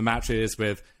happened in the matches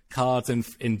with cards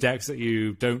in decks that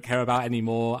you don't care about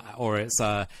anymore, or it's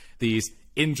these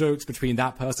in-jokes between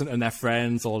that person and their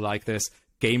friends, or like this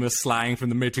gamer slang from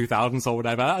the mid-2000s or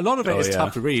whatever. A lot of it is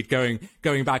tough to read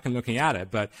going back and looking at it,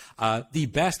 but the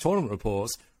best tournament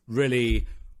reports really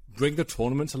bring the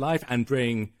tournament to life and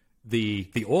bring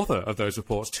the author of those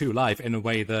reports to life in a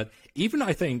way that even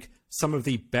I think some of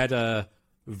the better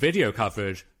video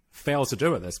coverage fails to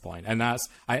do at this point. And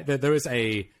there is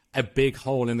a big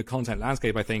hole in the content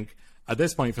landscape, I think, at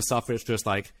this point for stuff which just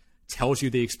like tells you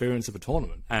the experience of a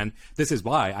tournament. And this is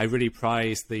why I really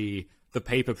prize the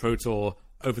paper Pro Tour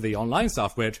over the online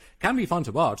stuff, which can be fun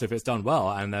to watch if it's done well.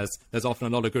 And there's often a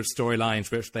lot of good storylines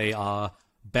which they are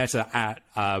better at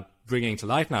bringing to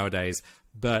life nowadays.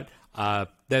 But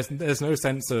there's no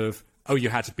sense of oh, you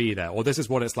had to be there, or this is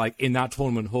what it's like in that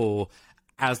tournament hall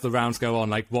as the rounds go on,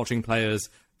 like watching players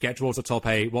get towards the top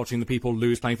 8, watching the people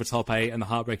lose playing for top 8 and the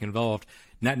heartbreak involved.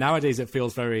 Nowadays, it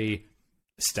feels very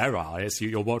sterile.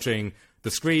 You're watching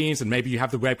the screens, and maybe you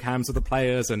have the webcams of the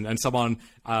players, and someone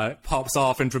pops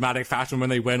off in dramatic fashion when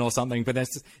they win or something, but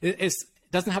it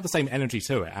doesn't have the same energy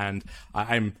to it. And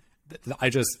I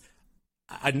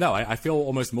don't know, I feel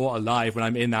almost more alive when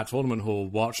I'm in that tournament hall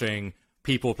watching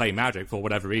people play Magic for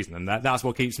whatever reason, and that's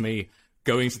what keeps me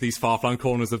going to these far-flung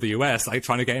corners of the US, like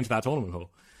trying to get into that tournament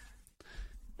hall.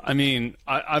 I mean,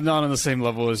 I'm not on the same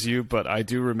level as you, but I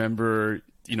do remember,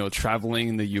 traveling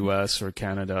in the US or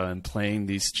Canada and playing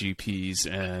these GPs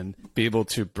and be able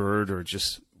to bird or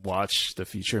just watch the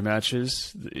feature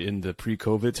matches in the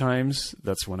pre-COVID times.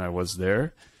 That's when I was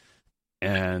there.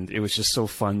 And it was just so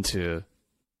fun to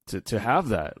have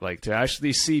that, like to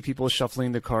actually see people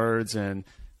shuffling the cards and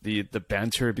the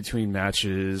banter between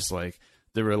matches, like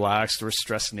the relaxed or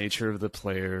stressed nature of the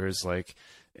players, like,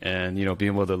 and,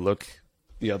 being able to look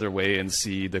the other way and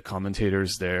see the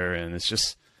commentators there. And it's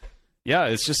just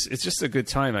a good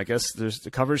time. I guess the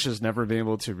coverage has never been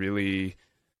able to really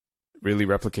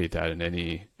replicate that in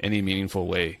any meaningful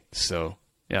way. So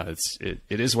yeah, it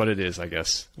is what it is, I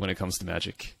guess, when it comes to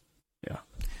Magic. Yeah.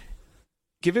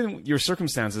 Given your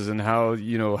circumstances and how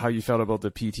you felt about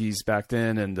the PTs back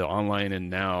then and the online and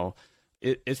now,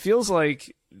 it feels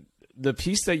like the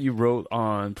piece that you wrote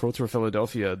on Pro Tour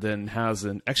Philadelphia then has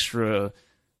an extra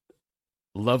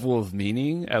level of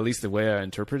meaning, at least the way I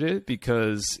interpret it,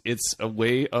 because it's a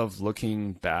way of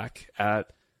looking back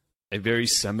at a very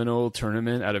seminal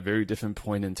tournament at a very different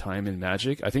point in time in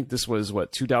Magic. I think this was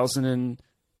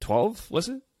 2012, was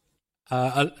it?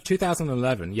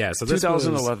 2011, yeah. So this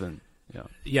 2011.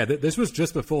 Yeah, this was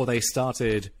just before they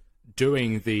started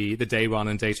doing the day 1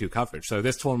 and day 2 coverage. So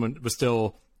this tournament was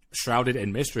still shrouded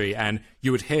in mystery, and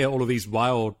you would hear all of these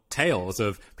wild tales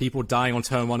of people dying on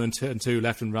turn 1 and turn 2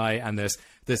 left and right, and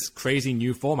this crazy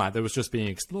new format that was just being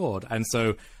explored. And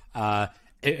so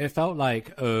it felt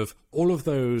like, of all of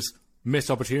those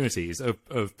missed opportunities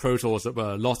of Pro Tours that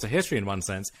were lost to history in one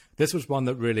sense, this was one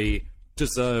that really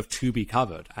deserved to be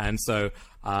covered. And so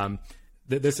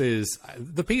this is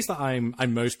the piece that I'm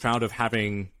most proud of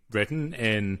having written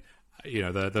in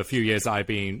the few years that I've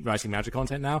been writing Magic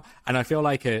content now. And I feel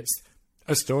like it's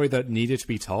a story that needed to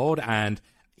be told. And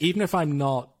even if I'm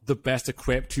not the best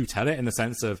equipped to tell it, in the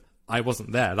sense of I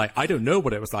wasn't there, like I don't know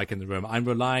what it was like in the room, I'm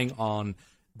relying on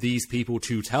these people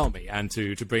to tell me and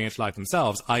to bring it to life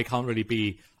themselves. I can't really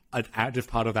be an active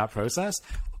part of that process.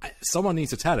 Someone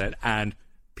needs to tell it, and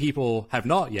people have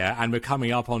not yet. And we're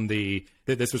coming up on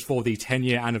this was for the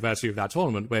 10-year anniversary of that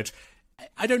tournament, which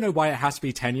I don't know why it has to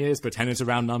be 10 years, but 10 is a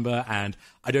round number, and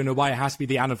I don't know why it has to be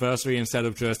the anniversary instead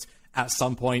of just at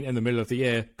some point in the middle of the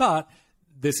year. But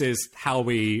this is how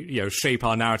we, shape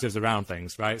our narratives around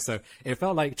things, right? So it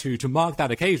felt like to mark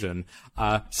that occasion,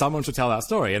 someone should tell that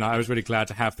story, and I was really glad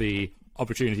to have the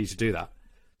opportunity to do that.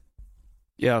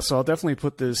 Yeah, so I'll definitely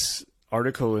put this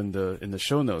article in the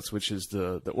show notes, which is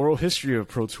the oral history of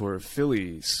Pro Tour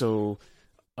Philly. So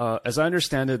as I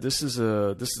understand it, this is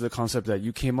a concept that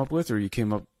you came up with, or you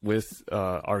came up with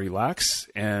Ari Lax.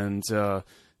 And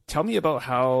tell me about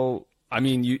how, I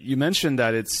mean, you mentioned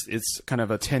that it's kind of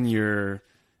a 10-year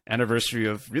anniversary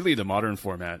of really the modern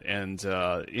format, and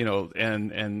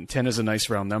and 10 is a nice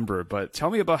round number. But tell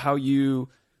me about how you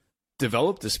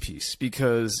developed this piece,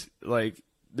 because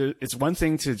it's one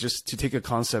thing to take a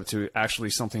concept to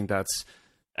actually something that's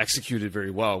executed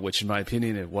very well, which in my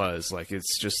opinion it was. Like,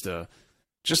 it's just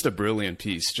a brilliant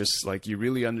piece. Just like you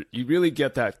really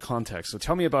get that context. So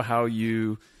tell me about how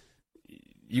you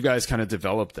guys kind of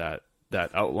developed that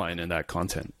outline and that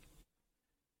content.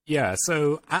 Yeah,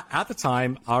 so at the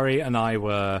time, Ari and I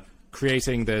were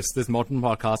creating this modern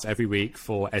podcast every week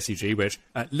for SEG, which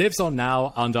lives on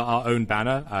now under our own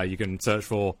banner. You can search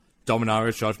for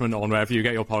Dominara's Judgment on wherever you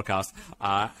get your podcast.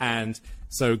 And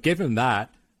so given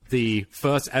that, the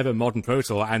first ever Modern Pro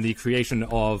Tour and the creation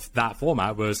of that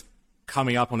format was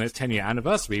coming up on its 10-year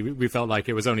anniversary, we felt like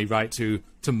it was only right to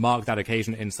mark that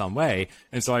occasion in some way.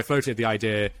 And so I floated the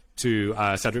idea to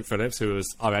Cedric Phillips, who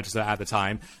was our editor at the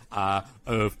time,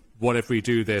 of what if we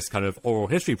do this kind of oral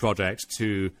history project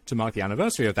to mark the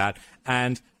anniversary of that.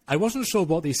 And I wasn't sure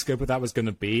what the scope of that was going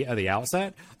to be at the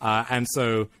outset. And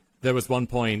so there was one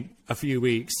point a few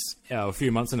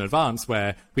months in advance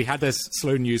where we had this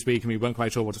slow news week and we weren't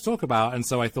quite sure what to talk about. And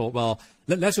so I thought, well,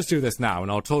 let's just do this now,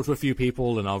 and I'll talk to a few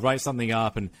people and I'll write something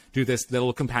up and do this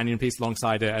little companion piece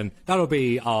alongside it, and that'll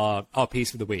be our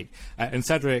piece for the week. And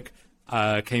Cedric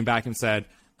came back and said,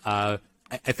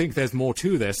 I think there's more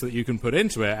to this that you can put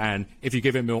into it, and if you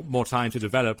give it more time to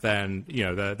develop, then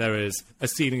there is a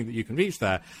ceiling that you can reach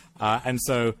there. And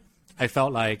so I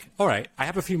felt like, all right, I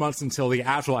have a few months until the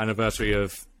actual anniversary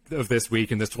of this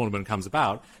week and this tournament comes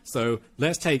about. So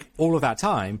let's take all of that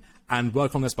time and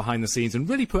work on this behind the scenes and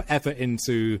really put effort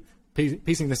into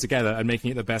piecing this together and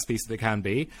making it the best piece that it can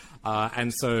be.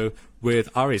 And so with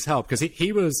Ari's help, because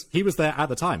he was there at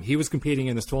the time, he was competing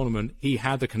in this tournament. He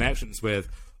had the connections with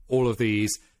all of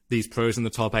these pros in the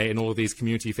top 8 and all of these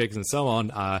community figures and so on.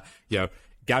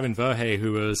 Gavin Verhey,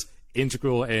 who was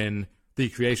integral in the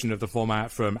creation of the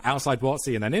format from outside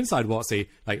WotC and then inside WotC,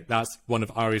 like that's one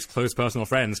of Ari's close personal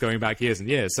friends going back years and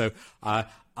years. So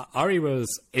Ari was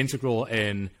integral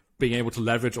in being able to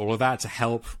leverage all of that to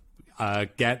help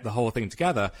get the whole thing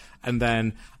together. And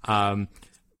then I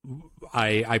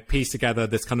pieced together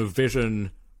this kind of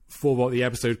vision for what the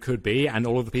episode could be and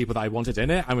all of the people that I wanted in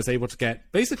it. I was able to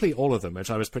get basically all of them, which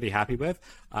I was pretty happy with.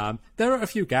 There are a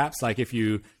few gaps, like if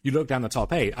you look down the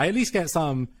top 8, I at least get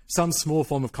some small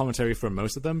form of commentary from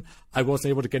most of them. I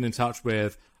wasn't able to get in touch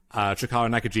with Chikara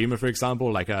Nakajima, for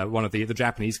example, like one of the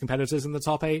Japanese competitors in the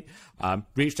top 8.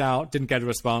 Reached out, didn't get a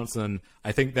response, and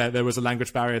I think that there was a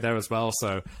language barrier there as well.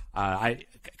 So I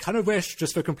kind of wish,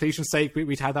 just for completion's sake,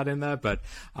 we'd had that in there. But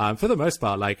for the most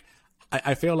part, like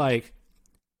I feel like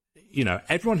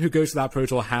everyone who goes to that Pro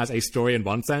Tour has a story in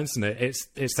one sense, and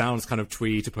it sounds kind of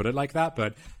twee to put it like that,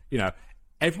 but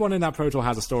everyone in that Pro Tour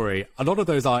has a story. A lot of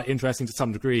those are interesting to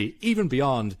some degree, even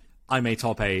beyond I'm a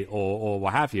top 8 or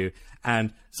what have you.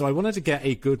 And so I wanted to get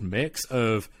a good mix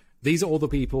of, these are all the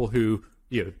people who,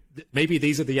 maybe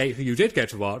these are the 8 who you did get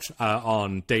to watch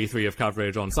on day 3 of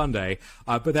coverage on Sunday.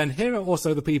 But then here are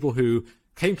also the people who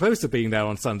came close to being there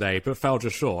on Sunday, but fell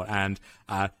just short. And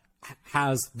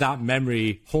has that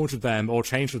memory haunted them or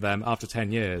changed for them after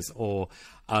 10 years? Or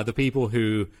the people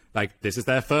who, like, this is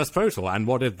their first Pro Tour, and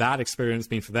what did that experience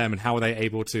mean for them, and how are they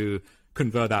able to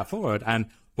convert that forward? And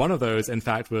one of those, in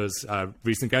fact, was a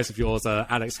recent guest of yours,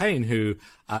 Alex Hayne, who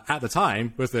at the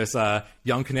time was this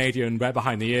young Canadian wet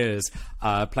behind the ears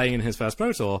playing in his first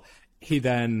Pro Tour. He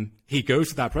goes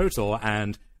to that Pro Tour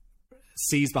and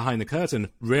sees behind the curtain,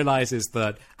 realizes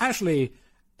that actually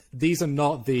these are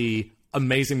not the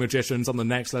amazing magicians on the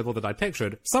next level that I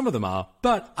pictured. Some of them are,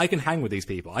 but I can hang with these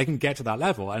people. I can get to that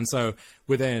level. And so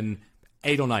within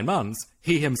 8 or 9 months,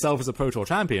 he himself is a Pro Tour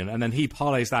champion, and then he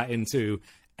parlays that into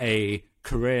a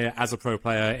career as a pro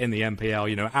player in the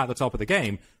MPL, at the top of the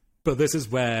game. But this is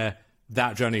where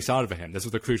that journey started for him. This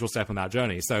was a crucial step on that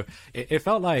journey. So it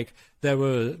felt like there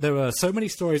were so many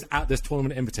stories at this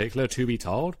tournament in particular to be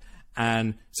told.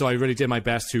 And so I really did my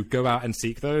best to go out and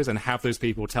seek those and have those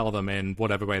people tell them in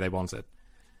whatever way they wanted.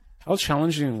 How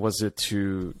challenging was it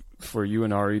for you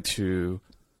and Ari to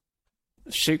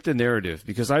shape the narrative?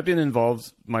 Because I've been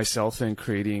involved myself in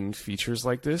creating features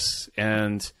like this,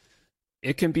 and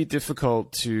it can be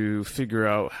difficult to figure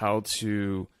out how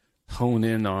to hone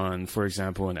in on, for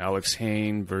example, an Alex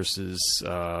Hayne versus,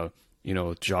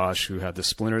 Josh, who had the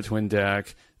Splinter Twin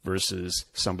deck, versus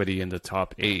somebody in the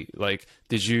top 8. Like,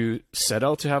 did you set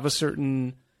out to have a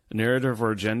certain narrative or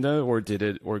agenda, or did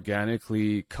it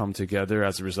organically come together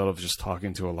as a result of just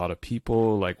talking to a lot of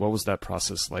people? Like, what was that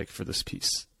process like for this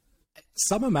piece?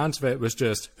 Some amount of it was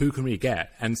just, who can we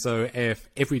get? And so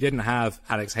if we didn't have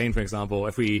Alex Hayne, for example,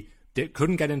 if we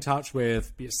couldn't get in touch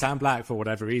with Sam Black for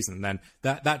whatever reason, then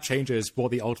that changes what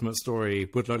the ultimate story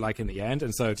would look like in the end.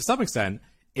 And so to some extent,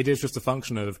 it is just a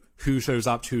function of who shows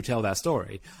up to tell their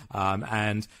story.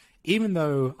 And even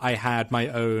though I had my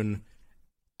own,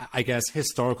 I guess,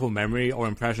 historical memory or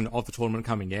impression of the tournament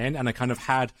coming in, and I kind of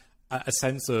had a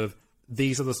sense of,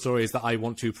 these are the stories that I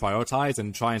want to prioritize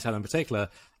and try and tell in particular,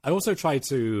 I also tried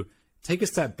to take a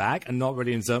step back and not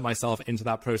really insert myself into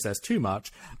that process too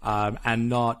much, and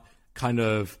not kind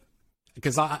of,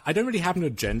 because I don't really have an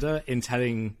agenda in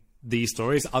telling these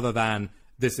stories other than,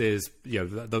 this is,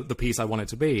 the piece I want it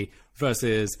to be,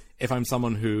 versus if I'm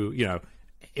someone who,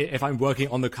 if I'm working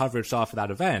on the coverage staff for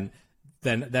that event,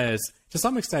 then there's, to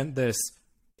some extent, this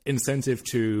incentive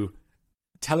to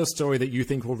tell a story that you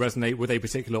think will resonate with a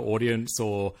particular audience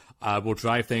or will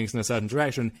drive things in a certain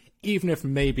direction, even if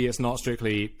maybe it's not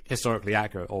strictly historically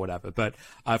accurate or whatever. But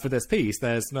for this piece,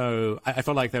 I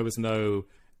felt like there was no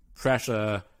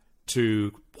pressure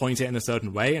to point it in a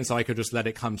certain way, and so I could just let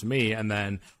it come to me, and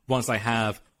then once I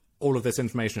have all of this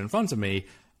information in front of me,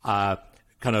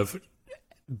 kind of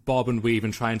bob and weave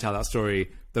and try and tell that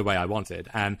story the way I wanted.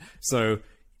 And so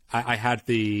I had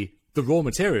the raw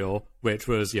material, which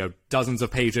was dozens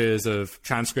of pages of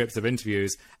transcripts of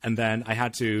interviews, and then I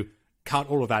had to cut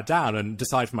all of that down and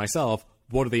decide for myself,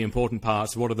 what are the important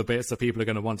parts, what are the bits that people are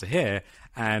going to want to hear.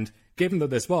 And given that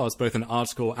this was both an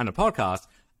article and a podcast,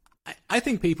 I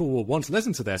think people will want to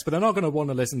listen to this, but they're not going to want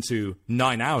to listen to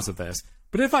 9 hours of this.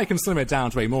 But if I can slim it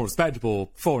down to a more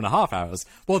respectable 4.5 hours,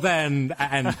 well then,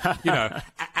 and, you know,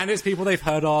 and it's people they've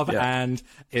heard of, and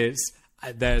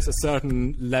there's a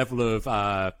certain level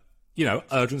of, you know,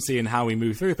 urgency in how we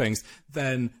move through things,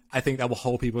 then I think that will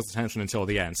hold people's attention until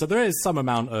the end. So there is some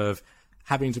amount of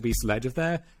having to be selective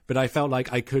there, but I felt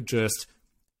like I could just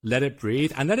let it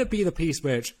breathe and let it be the piece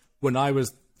which, when I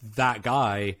was that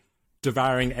guy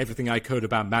devouring everything I could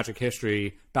about Magic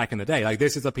history back in the day, like,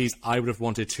 this is a piece I would have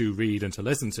wanted to read and to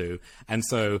listen to. And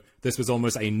so this was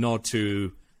almost a nod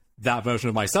to that version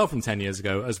of myself from 10 years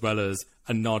ago, as well as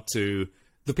a nod to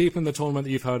the people in the tournament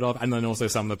that you've heard of, and then also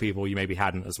some of the people you maybe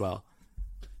hadn't as well.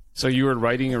 So you were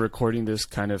writing and recording this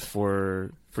kind of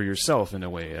for yourself in a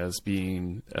way, as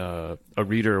being a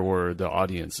reader or the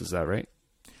audience, is that right?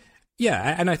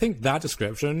 Yeah, and I think that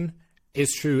description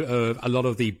is true of a lot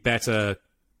of the better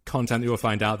content that you'll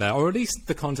find out there, or at least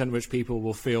the content which people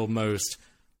will feel most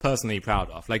personally proud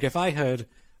of. Like, if I had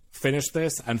finished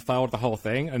this and filed the whole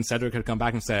thing, and Cedric had come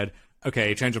back and said,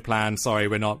 okay, change of plan, sorry,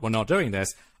 we're not doing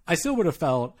this, I still would have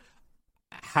felt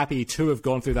happy to have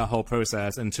gone through that whole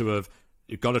process and to have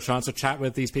got a chance to chat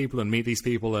with these people and meet these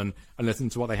people and listen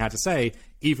to what they had to say,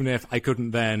 even if I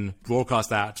couldn't then broadcast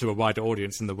that to a wider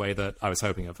audience in the way that I was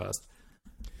hoping at first.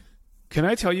 Can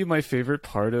I tell you my favorite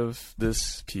part of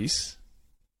this piece?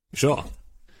 Sure.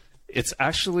 It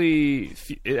actually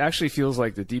feels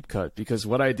like the deep cut, because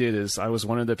what I did is I was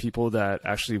one of the people that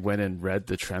actually went and read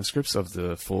the transcripts of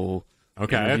the full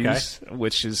interviews,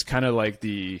 which is kind of like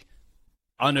the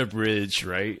unabridged,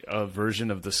 right,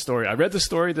 version of the story. I read the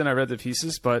story, then I read the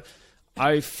pieces, but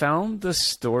I found the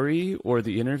story or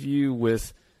the interview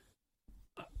with,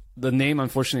 the name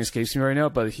unfortunately escapes me right now,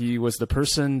 but he was the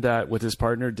person that with his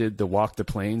partner did the Walk the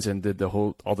Plains and did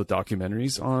all the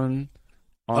documentaries on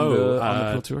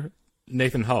the Pro Tour.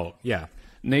 Nathan Holt, yeah.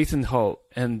 Nathan Holt.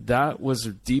 And that was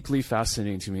deeply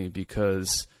fascinating to me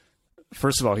because,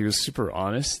 first of all, he was super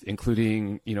honest,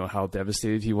 including, you know, how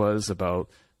devastated he was about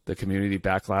the community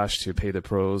backlash to Pay the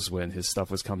Pros when his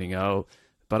stuff was coming out.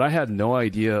 But I had no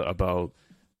idea about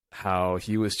how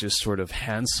he was just sort of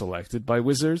hand selected by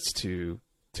Wizards to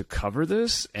cover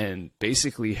this, and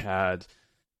basically had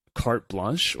carte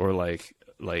blanche, or like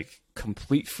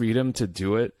complete freedom to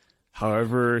do it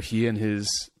however he and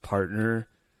his partner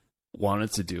wanted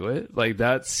to do it. Like,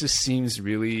 that just seems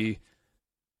really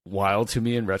wild to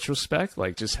me in retrospect.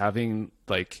 Like, just having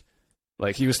like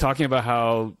he was talking about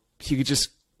how he could just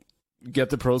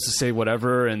get the pros to say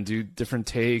whatever and do different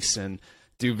takes and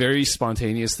do very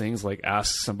spontaneous things, like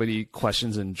ask somebody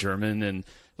questions in German, and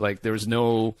like there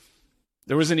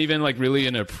wasn't even like really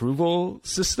an approval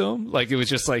system. Like, it was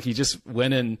just like he just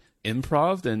went and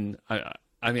improv'd. And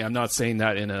I mean, I'm not saying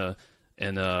that in a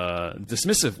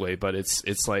dismissive way, but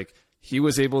it's like he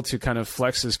was able to kind of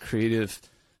flex his creative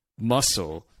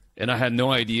muscle, and I had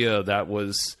no idea that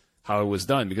was how it was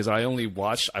done, because I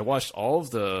watched all of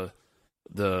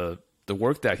the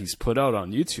work that he's put out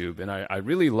on YouTube, and I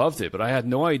really loved it, but I had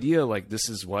no idea like this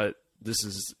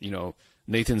is you know,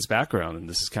 Nathan's background, and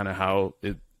this is kind of how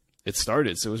it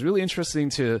started. So it was really interesting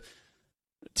to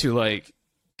like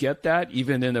get that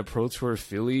even in a Pro Tour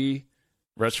Philly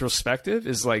retrospective,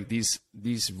 is like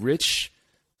these rich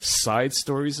side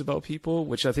stories about people,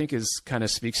 which I think is kind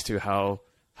of speaks to how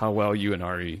well you and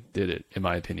Ari did it, in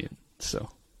my opinion. So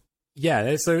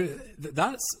yeah, so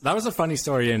that was a funny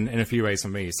story in a few ways for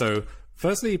me. So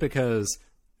firstly, because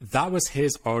that was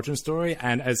his origin story,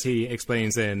 and as he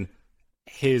explains in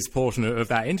his portion of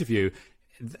that interview,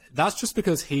 that's just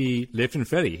because he lived in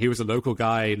Philly. He was a local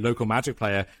guy, local Magic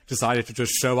player, decided to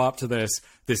just show up to this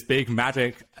big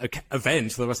Magic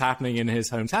event that was happening in his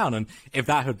hometown. And if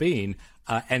that had been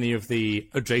any of the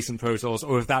adjacent Pro Tours,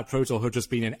 or if that Pro Tour had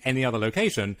just been in any other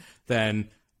location,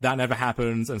 then that never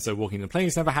happens. And so Walking the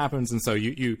Plains never happens. And so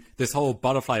you this whole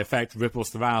butterfly effect ripples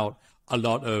throughout a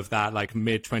lot of that like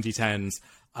mid-2010s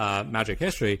Magic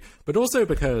history. But also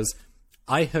because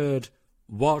I had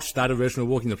watched that original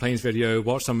Walking the Plains video,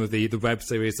 watched some of the web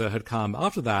series that had come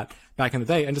after that back in the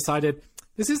day, and decided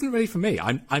this isn't really for me.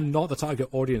 I'm not the target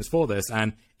audience for this.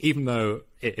 And even though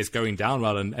it is going down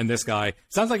well, and this guy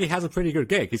sounds like he has a pretty good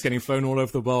gig, he's getting flown all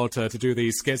over the world to do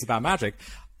these skits about Magic,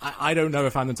 I don't know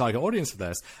if I'm the target audience for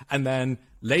this. And then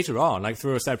later on, like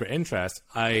through a separate interest,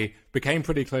 I became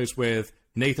pretty close with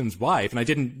Nathan's wife, and I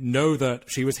didn't know that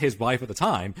she was his wife at the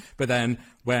time. But then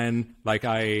when like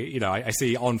I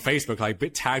see on Facebook like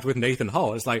tagged with Nathan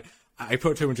Holt, it's like I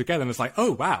put two and together, and it's like,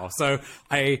 oh wow. So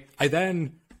I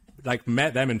then like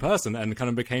met them in person and kind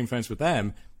of became friends with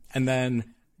them, and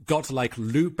then got to like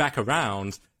loop back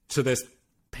around to this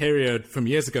period from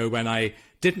years ago when I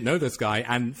didn't know this guy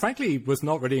and frankly was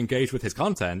not really engaged with his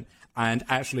content, and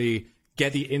actually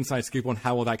get the inside scoop on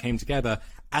how all that came together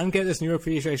and get this new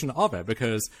appreciation of it.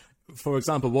 Because, for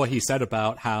example, what he said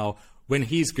about how when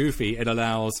he's goofy, it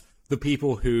allows the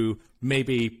people who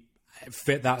maybe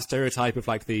fit that stereotype of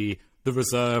like the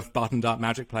reserved, buttoned-up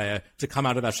Magic player to come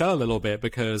out of their shell a little bit,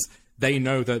 because they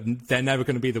know that they're never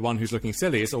going to be the one who's looking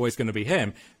silly. It's always going to be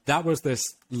him. That was this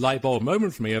light bulb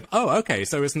moment for me of, oh, okay,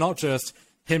 so it's not just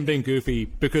him being goofy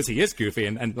because he is goofy,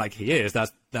 and like he is,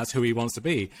 that's who he wants to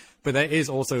be. But there is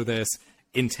also this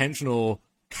intentional,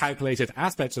 calculated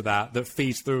aspect to that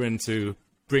feeds through into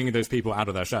bringing those people out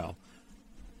of their shell.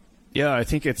 Yeah, I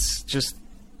think it's just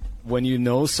when you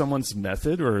know someone's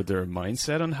method or their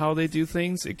mindset on how they do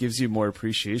things, it gives you more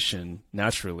appreciation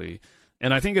naturally.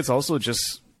 And I think it's also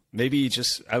just, maybe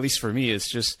just, at least for me, it's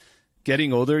just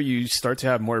getting older, you start to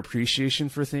have more appreciation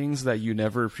for things that you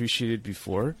never appreciated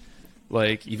before.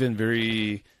 Like even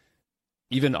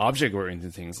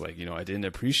object-oriented things, like, you know, I didn't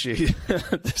appreciate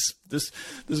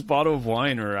this bottle of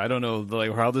wine, or I don't know,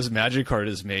 like how this Magic card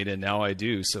is made, and now I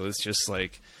do. So it's just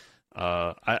like,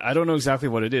 I don't know exactly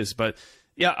what it is, but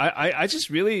yeah, I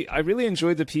really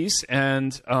enjoyed the piece.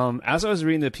 And as I was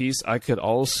reading the piece, I could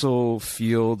also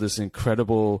feel this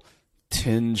incredible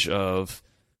tinge of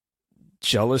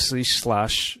jealousy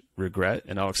 / regret,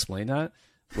 and I'll explain that,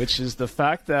 which is the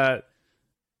fact that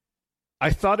I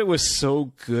thought it was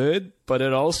so good, but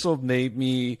it also made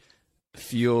me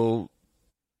feel,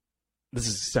 this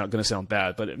is going to sound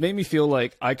bad, but it made me feel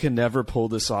like I could never pull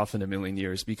this off in a million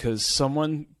years, because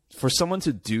for someone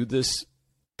to do this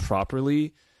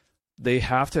properly, they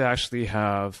have to actually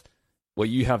have what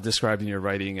you have described in your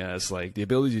writing as like the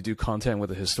ability to do content with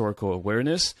a historical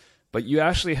awareness, but you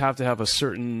actually have to have a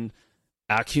certain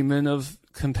acumen of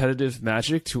competitive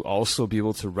Magic to also be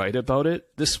able to write about it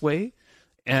this way.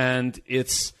 And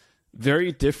it's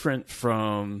very different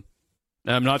from,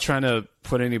 and I'm not trying to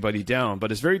put anybody down,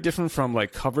 but it's very different from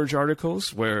like coverage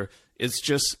articles where it's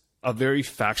just a very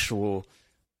factual,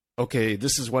 okay,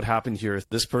 this is what happened here.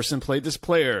 This person played this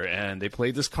player and they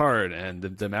played this card and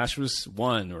the match was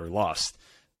won or lost.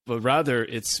 But rather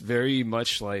it's very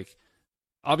much like,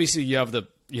 obviously you have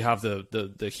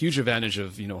the huge advantage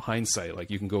of, you know, hindsight. Like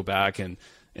you can go back and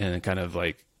kind of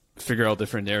like figure out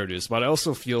different narratives. But I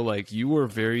also feel like you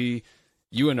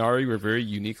and Ari were very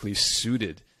uniquely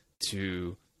suited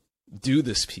to do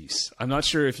this piece. I'm not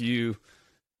sure if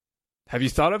have you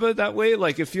thought of it that way?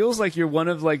 Like it feels like you're one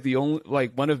of like the only,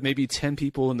 like one of maybe 10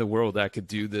 people in the world that could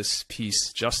do this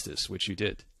piece justice, which you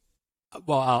did.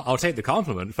 Well, I'll take the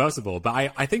compliment first of all, but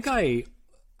I think I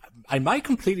might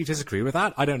completely disagree with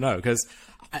that. I don't know, because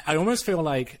I almost feel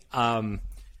like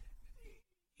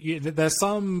there's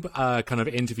some kind of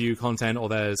interview content, or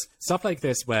there's stuff like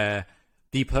this where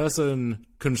the person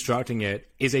constructing it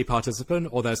is a participant,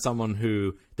 or there's someone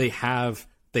who they have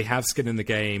skin in the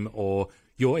game, or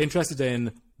you're interested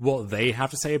in what they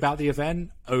have to say about the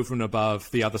event over and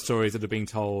above the other stories that are being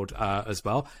told as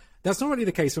well. That's not really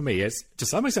the case for me. It's to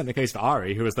some extent the case for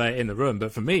Ari, who was there in the room.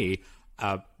 But for me,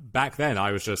 back then,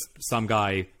 I was just some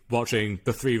guy watching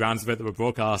the 3 rounds of it that were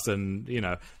broadcast and, you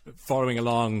know, following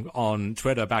along on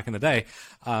Twitter back in the day.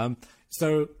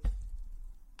 So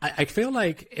I feel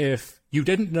like if you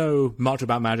didn't know much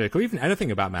about Magic, or even anything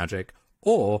about Magic,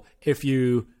 or if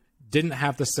you didn't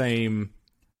have the same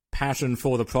passion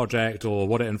for the project or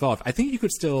what it involved, I think you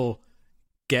could still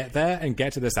get there and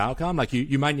get to this outcome. Like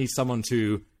you might need someone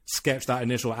to sketch that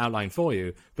initial outline for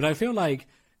you, but I feel like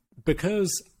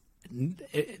because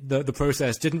the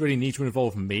process didn't really need to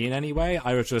involve me in any way,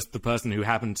 I was just the person who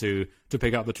happened to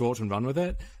pick up the torch and run with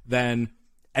it, then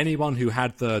anyone who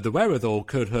had the wherewithal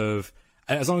could have,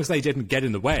 as long as they didn't get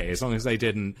in the way, as long as they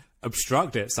didn't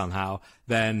obstruct it somehow,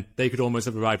 then they could almost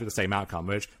have arrived at the same outcome,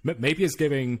 which maybe is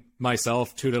giving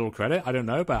myself too little credit. I don't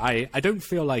know, but I don't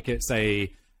feel like it's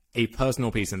a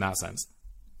personal piece in that sense.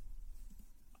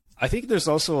 I think there's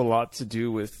also a lot to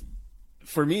do with,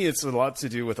 for me, it's a lot to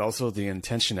do with also the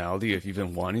intentionality of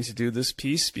even wanting to do this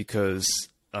piece, because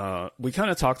we kind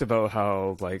of talked about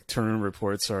how like tournament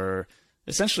reports are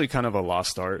essentially kind of a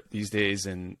lost art these days.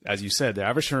 And as you said, the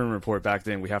average tournament report back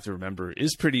then, we have to remember,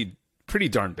 is pretty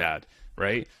darn bad,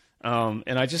 right?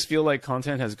 And I just feel like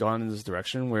content has gone in this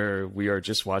direction where we are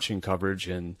just watching coverage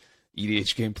and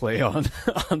EDH gameplay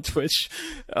on Twitch,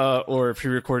 or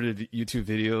pre-recorded YouTube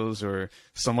videos, or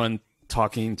someone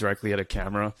talking directly at a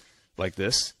camera like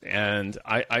this. And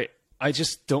I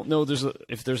just don't know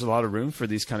if there's a lot of room for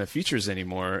these kind of features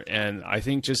anymore. And I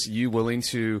think just you willing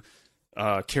to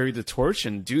carry the torch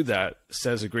and do that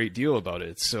says a great deal about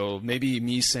it. So maybe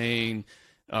me saying,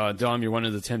 Dom, you're one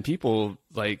of the 10 people,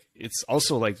 like, it's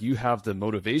also like you have the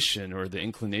motivation or the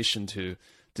inclination to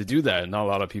do that. And not a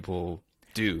lot of people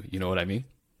do. You know what I mean?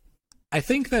 I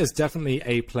think there's definitely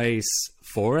a place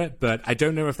for it, but I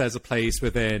don't know if there's a place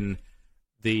within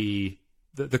the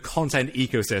content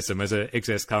ecosystem as it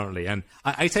exists currently. And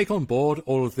I take on board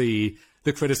all of the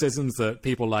criticisms that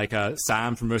people like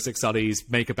Sam from Rustic Studies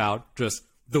make about just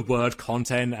the word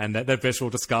content and their visual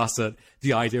disgust at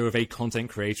the idea of a content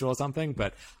creator or something.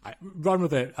 But I run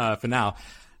with it for now.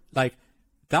 Like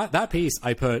that piece,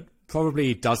 I put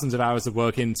probably dozens of hours of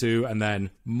work into, and then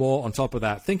more on top of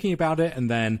that, thinking about it. And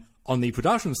then on the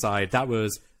production side, that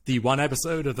was the one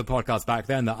episode of the podcast back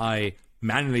then that I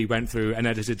manually went through and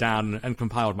edited down and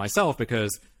compiled myself,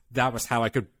 because that was how I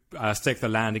could stick the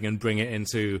landing and bring it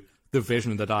into the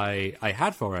vision that I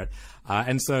had for it.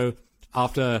 And so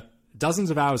after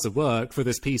dozens of hours of work for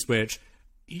this piece, which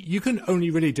you can only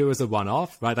really do as a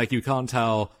one-off, right? Like, you can't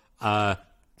tell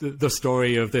the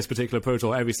story of this particular Pro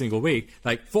Tour every single week.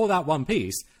 Like, for that one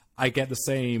piece, I get the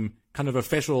same kind of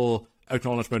official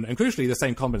acknowledgement and crucially the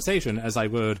same compensation as I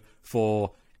would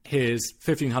for his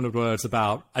 1,500 words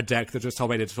about a deck that just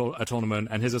top eight a tournament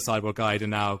and his a sideboard guide,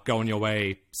 and now go on your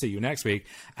way, see you next week.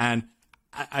 And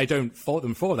I don't fault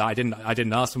them for that. I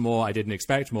didn't ask for more. I didn't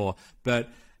expect more. But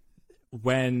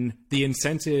when the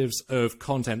incentives of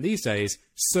content these days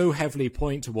so heavily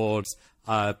point towards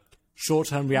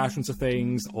short-term reactions to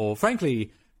things, or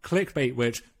frankly clickbait,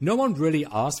 which no one really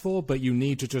asked for, but you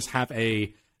need to just have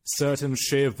a certain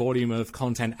sheer volume of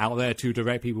content out there to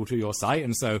direct people to your site.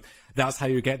 And so that's how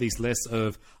you get these lists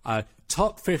of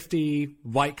top 50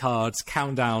 white cards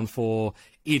countdown for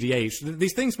EDH.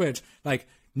 These things which, like,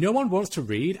 no one wants to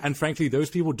read, and frankly those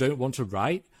people don't want to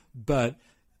write, but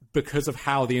because of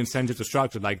how the incentives are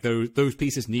structured, like, those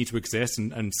pieces need to exist,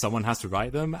 and someone has to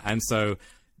write them. And so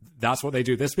that's what they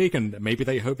do this week, and maybe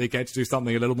they hope they get to do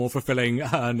something a little more fulfilling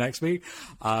next week.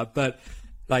 But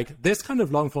like, this kind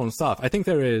of long form stuff, I think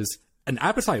there is an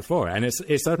appetite for it, and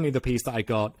it's certainly the piece that I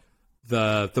got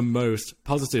the most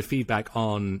positive feedback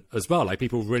on as well. Like,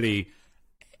 people really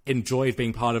enjoyed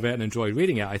being part of it and enjoyed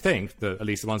reading it, I think, at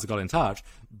least the ones that got in touch.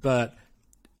 But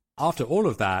after all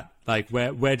of that, like,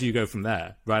 where do you go from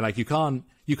there, right? Like, you can't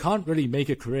really make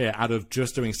a career out of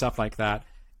just doing stuff like that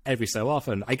every so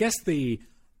often. I guess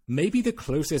maybe the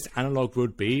closest analog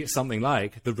would be something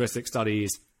like the Ristic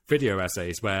Studies video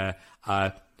essays, where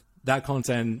that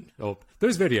content, or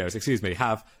those videos, excuse me,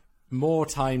 have more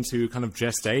time to kind of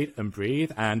gestate and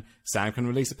breathe, and Sam can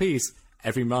release a piece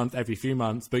every month, every few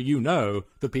months, but you know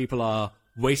that people are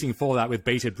waiting for that with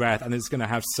bated breath, and it's going to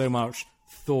have so much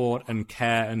thought and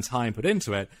care and time put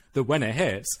into it that when it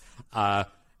hits,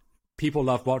 people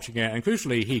love watching it, and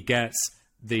crucially, he gets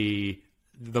the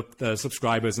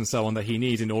subscribers and so on that he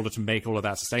needs in order to make all of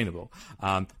that sustainable.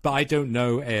 But I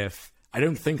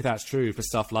don't think that's true for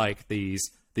stuff like these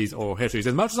oral histories,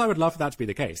 as much as I would love for that to be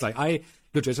the case. Like, I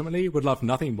legitimately would love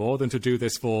nothing more than to do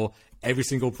this for every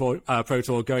single Pro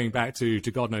Tour going back to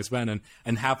God knows when,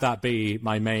 and have that be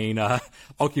my main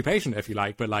occupation, if you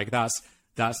like. But like, that's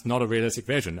not a realistic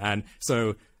vision. And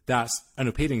so that's an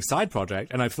appealing side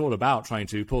project, and I've thought about trying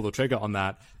to pull the trigger on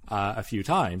that a few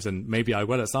times, and maybe I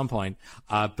will at some point.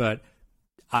 But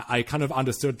I kind of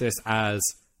understood this as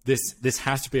this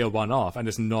has to be a one-off, and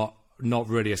it's not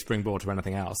really a springboard to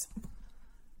anything else.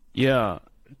 Yeah.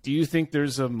 Do you think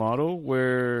there's a model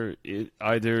where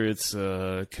either it's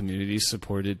a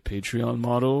community-supported Patreon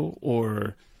model,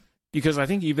 or because I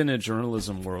think even in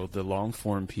journalism world, the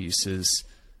long-form piece is,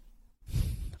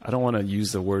 I don't want to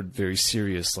use the word very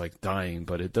serious, like dying,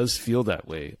 but it does feel that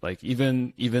way. Like,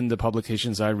 even the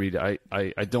publications I read,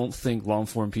 I don't think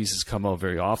long-form pieces come out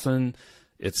very often.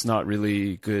 It's not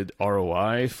really good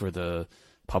ROI for the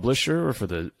publisher or for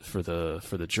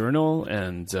the journal.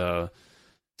 And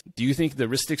do you think the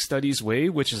Ristic Studies way,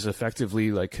 which is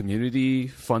effectively like community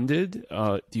funded,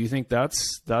 do you think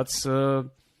that's a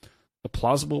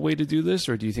plausible way to do this,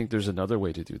 or do you think there's another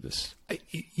way to do this?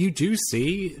 You do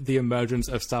see the emergence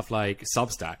of stuff like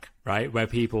Substack, right, where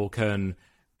people can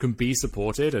be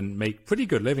supported and make pretty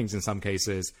good livings in some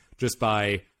cases just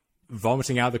by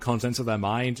vomiting out the contents of their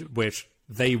mind, which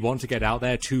they want to get out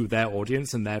there to their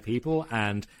audience and their people,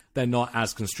 and they're not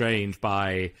as constrained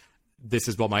by, this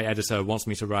is what my editor wants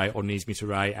me to write or needs me to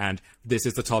write, and this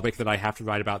is the topic that I have to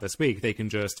write about this week. They can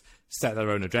just set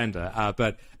their own agenda.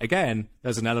 But again,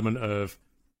 there's an element of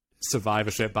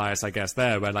survivorship bias, I guess,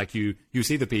 there, where like you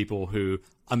see the people who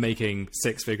are making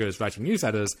six figures writing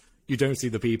newsletters. You don't see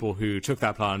the people who took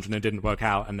that plunge and it didn't work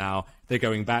out, and now they're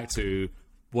going back to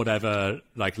whatever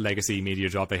like legacy media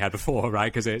job they had before,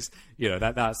 right? Because it's, you know,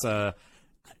 that's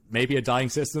maybe a dying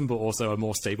system, but also a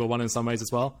more stable one in some ways as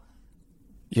well.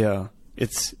 Yeah,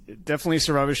 it's definitely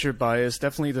survivorship bias.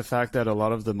 Definitely the fact that a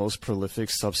lot of the most prolific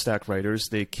Substack writers,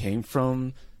 they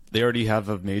already have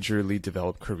a majorly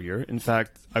developed career. In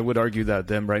fact, I would argue that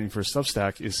them writing for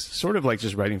Substack is sort of like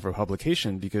just writing for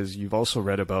publication, because you've also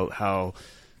read about how,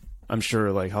 I'm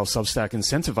sure, like how Substack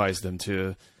incentivized them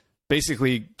to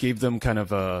basically gave them kind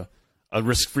of a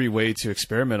risk-free way to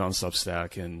experiment on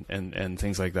Substack and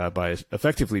things like that by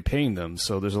effectively paying them.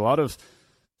 So there's a lot of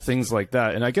things like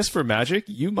that. And I guess for Magic,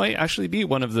 you might actually be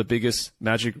one of the biggest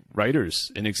Magic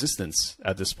writers in existence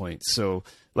at this point. So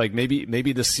like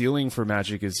maybe the ceiling for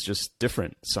Magic is just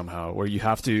different somehow, where you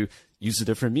have to use a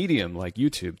different medium like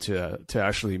YouTube to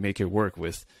actually make it work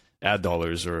with ad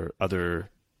dollars or other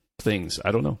things.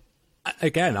 I don't know.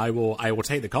 Again, I will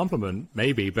take the compliment,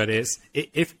 maybe, but if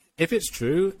it's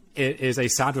true, it is a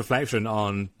sad reflection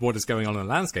on what is going on in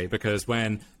the landscape. Because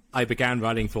when I began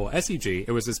writing for SEG,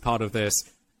 it was as part of this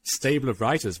stable of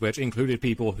writers, which included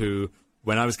people who,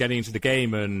 when I was getting into the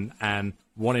game and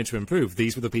wanted to improve,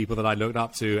 these were the people that I looked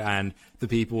up to, and the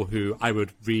people who I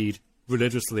would read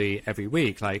religiously every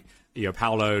week, like, you know,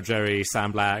 Paolo, Jerry,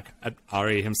 Sam Black,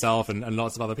 Ari himself, and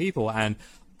lots of other people. And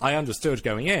I understood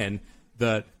going in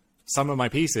that some of my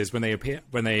pieces, when they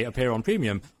appear on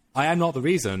Premium, I am not the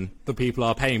reason that people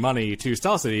are paying money to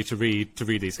Star City to read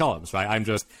these columns, right?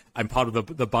 I'm part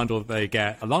of the bundle that they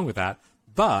get along with that.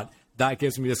 But that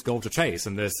gives me this goal to chase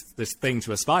and this thing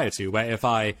to aspire to, where if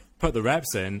I put the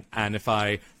reps in and if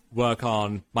I work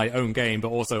on my own game, but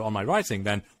also on my writing,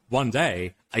 then one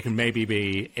day I can maybe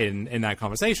be in that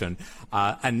conversation.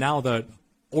 And now that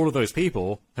all of those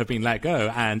people have been let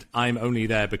go and I'm only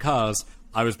there because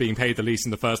I was being paid the least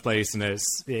in the first place and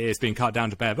it's being cut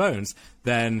down to bare bones,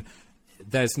 then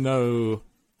there's no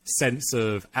sense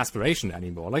of aspiration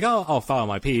anymore. Like, I'll file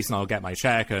my piece and I'll get my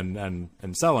check and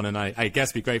so on. And I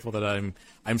guess be grateful that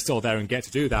I'm still there and get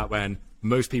to do that when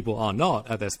most people are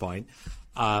not at this point.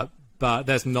 But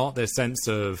there's not this sense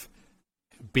of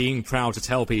being proud to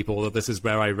tell people that this is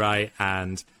where I write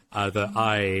and that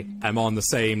I am on the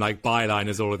same like byline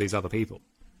as all of these other people.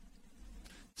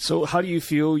 So how do you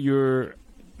feel your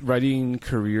writing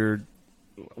career,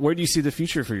 where do you see the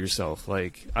future for yourself?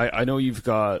 Like, I know you've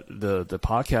got the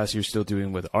podcast you're still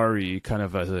doing with Ari kind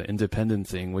of as an independent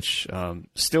thing, which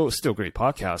still great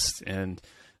podcast. And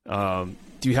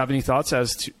do you have any thoughts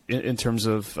as to, in terms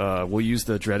of, we'll use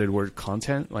the dreaded word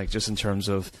content, like just in terms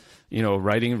of, you know,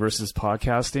 writing versus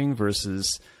podcasting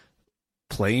versus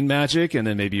playing Magic and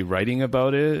then maybe writing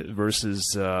about it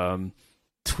versus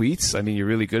tweets? I mean, you're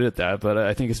really good at that, but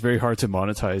I think it's very hard to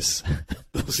monetize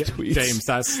those tweets. James,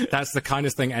 that's the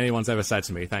kindest thing anyone's ever said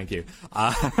to me. Thank you.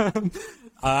 No,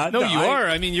 you are.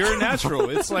 I mean, you're a natural.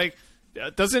 It's like,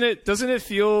 doesn't it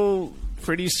feel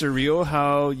pretty surreal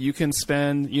how you can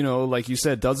spend, you know, like you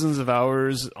said, dozens of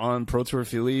hours on Pro Tour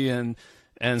Philly, and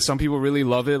some people really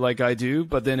love it like I do,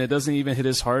 but then it doesn't even hit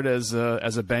as hard as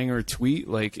a banger tweet.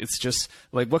 Like, it's just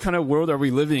like, what kind of world are we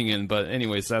living in? But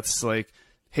anyways, that's like,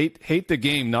 hate the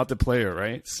game, not the player,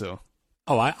 right? So,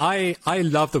 I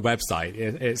love the website.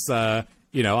 It's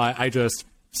you know, I just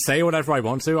say whatever I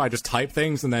want to. I just type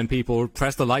things, and then people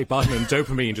press the like button, and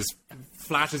dopamine just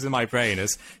flashes in my brain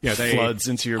as, you know, they floods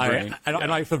into your brain. I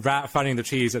like the rat finding the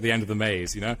cheese at the end of the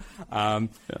maze, you know. Yeah.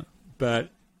 But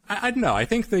I don't know. I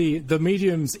think the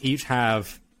mediums each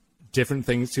have different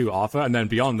things to offer, and then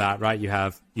beyond that, right? You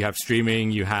have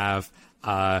streaming. You have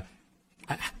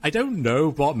I don't know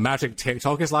what Magic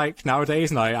TikTok is like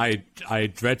nowadays, and I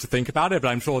dread to think about it, but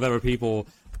I'm sure there are people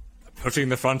pushing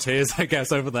the frontiers, I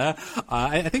guess, over there.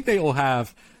 I think they all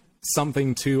have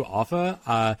something to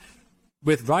offer.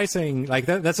 With writing, like,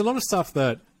 there's a lot of stuff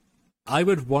that I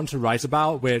would want to write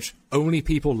about, which only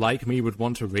people like me would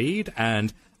want to read,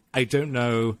 and I don't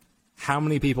know how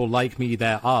many people like me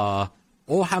there are,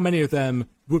 or how many of them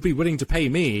would be willing to pay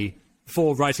me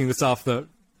for writing the stuff that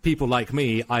people like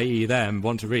me, i.e. them,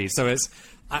 want to read. So it's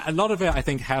a lot of it, I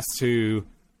think, has to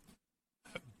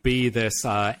be this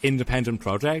independent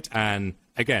project, and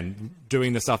again,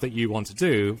 doing the stuff that you want to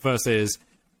do, versus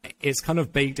it's kind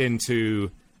of baked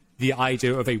into the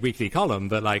idea of a weekly column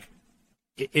that, like,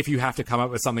 if you have to come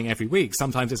up with something every week,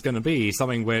 sometimes it's going to be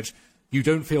something which you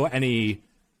don't feel any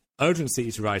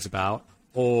urgency to write about,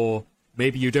 or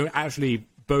maybe you don't actually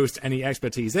boast any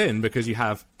expertise in because you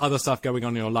have other stuff going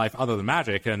on in your life other than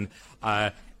Magic, and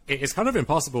it's kind of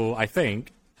impossible, I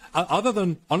think, other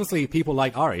than, honestly, people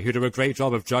like Ari, who do a great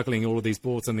job of juggling all of these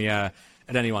boards in the air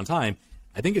at any one time.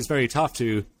 I think it's very tough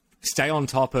to stay on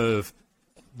top of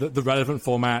the relevant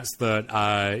formats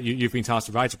that you've been tasked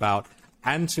to write about,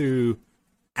 and to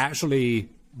actually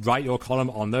write your column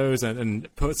on those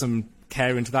and put some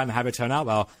care into that and have it turn out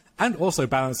well, and also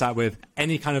balance that with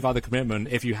any kind of other commitment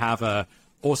if you have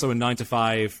also a 9 to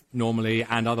 5 normally,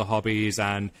 and other hobbies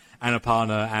and a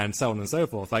partner and so on and so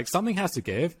forth. Like, something has to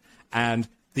give, and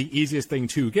the easiest thing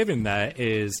to give in there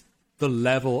is the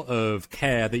level of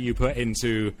care that you put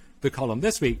into the column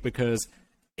this week, because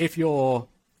if you're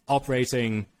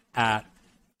operating at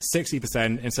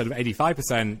 60% instead of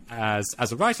 85%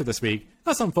 as a writer this week,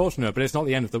 that's unfortunate, but it's not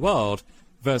the end of the world,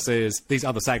 versus these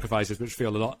other sacrifices which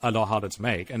feel a lot harder to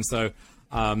make. And so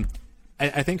I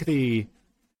think the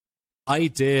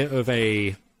idea of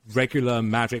a regular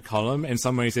Magic column in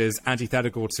some ways is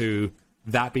antithetical to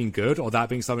that being good, or that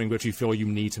being something which you feel you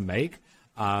need to make.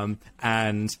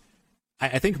 And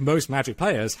I think most Magic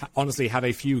players honestly have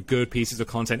a few good pieces of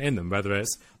content in them, whether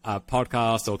it's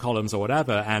podcasts or columns or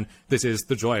whatever. And this is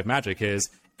the joy of Magic, is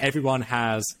everyone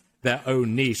has their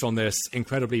own niche on this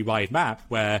incredibly wide map,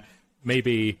 where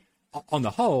maybe on the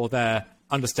whole their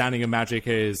understanding of Magic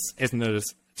isn't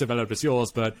as developed as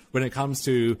yours, but when it comes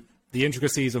to the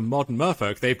intricacies of modern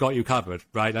Merfolk, they've got you covered,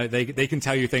 right? Like, they can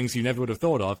tell you things you never would have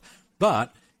thought of,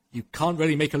 but you can't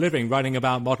really make a living writing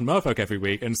about modern Merfolk every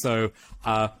week. And so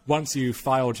once you've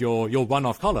filed your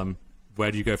one-off column,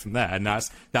 where do you go from there? And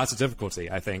that's a difficulty,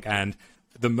 I think. And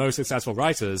the most successful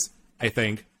writers, I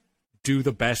think, do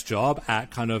the best job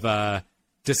at kind of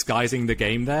disguising the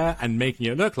game there and making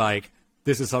it look like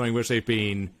this is something which they've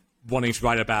been wanting to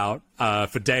write about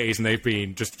for days, and they've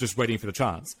been just waiting for the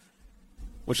chance.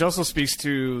 Which also speaks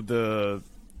to the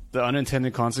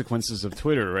unintended consequences of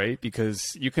Twitter, right?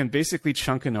 Because you can basically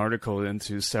chunk an article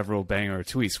into several banger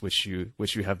tweets, which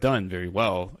you have done very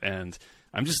well. And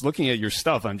I'm just looking at your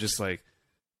stuff. I'm just like,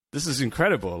 this is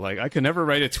incredible. Like, I could never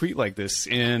write a tweet like this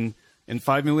in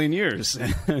 5 million years.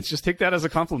 Just take that as a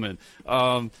compliment.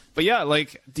 But yeah,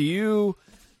 like,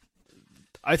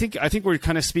 I think we're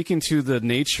kind of speaking to the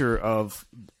nature of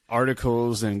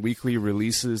articles and weekly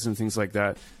releases and things like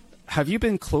that. Have you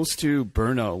been close to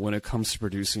burnout when it comes to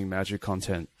producing Magic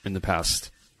content in the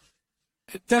past?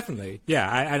 Definitely,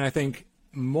 yeah. And I think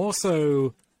more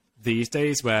so these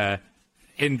days, where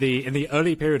in the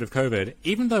early period of COVID,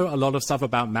 even though a lot of stuff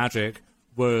about Magic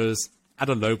was at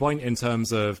a low point in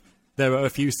terms of there were a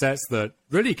few sets that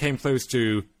really came close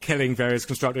to killing various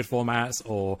constructed formats,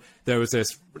 or there was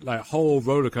this like whole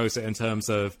roller coaster in terms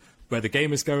of where the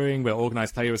game is going, where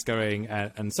organized play was going,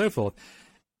 and so forth.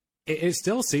 It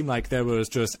still seemed like there was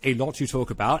just a lot to talk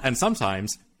about, and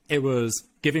sometimes it was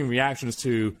giving reactions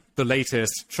to the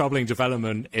latest troubling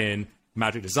development in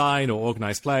Magic design or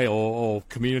organized play or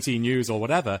community news or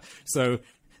whatever. So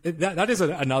that is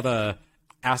another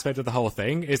aspect of the whole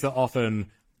thing, is that often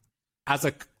as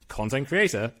a content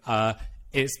creator,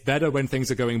 it's better when things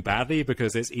are going badly,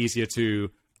 because it's easier to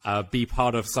be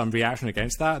part of some reaction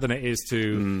against that than it is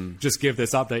to just give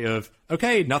this update of,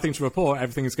 okay, nothing to report,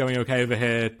 everything is going okay over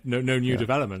here, no new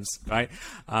developments, right?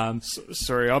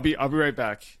 Sorry, I'll be right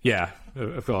back. Yeah,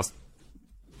 of course.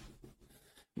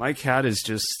 My cat is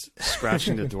just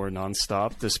scratching the door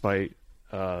nonstop, despite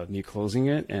me closing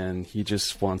it, and he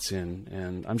just wants in.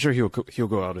 And I'm sure he'll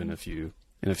go out in a few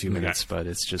minutes, but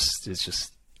it's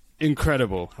just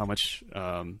incredible how much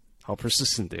how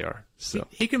persistent they are. So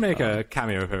he can make a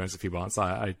cameo appearance if he wants.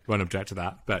 I won't object to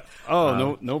that. But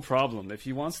no problem. If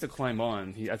he wants to climb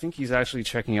on, I think he's actually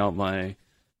checking out my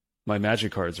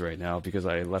Magic cards right now, because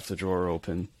I left the drawer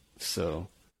open. So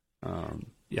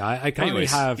yeah, I currently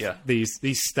have these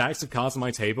stacks of cards on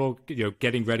my table,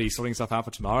 getting ready, sorting stuff out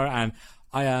for tomorrow, and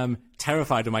I am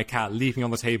terrified of my cat leaping on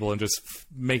the table and just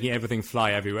making everything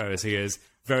fly everywhere, as he is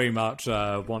very much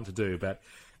want to do. But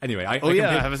anyway,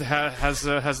 has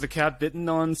the cat bitten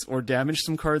on or damaged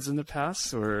some cards in the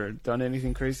past, or done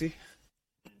anything crazy?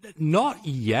 Not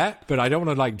yet, but I don't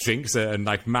want to like jinx it and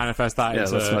like manifest that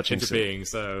into being.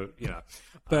 So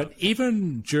but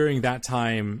even during that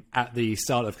time at the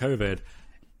start of COVID,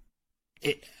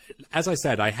 as I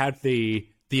said, I had the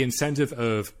incentive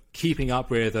of keeping up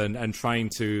with and trying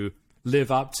to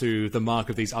live up to the mark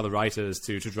of these other writers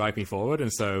to drive me forward.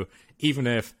 And so even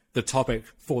if the topic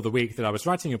for the week that I was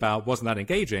writing about wasn't that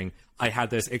engaging, I had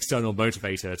this external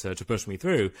motivator to push me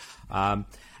through.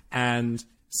 And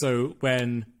so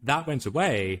when that went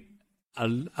away, a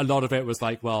lot of it was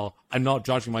like, well, I'm not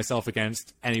judging myself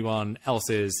against anyone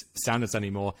else's standards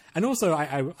anymore. And also,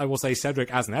 I will say,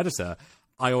 Cedric, as an editor,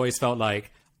 I always felt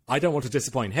like I don't want to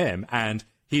disappoint him. And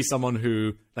he's someone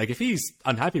who, like, if he's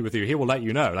unhappy with you, he will let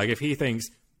you know. Like, if he thinks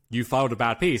you filed a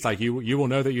bad piece, like, you will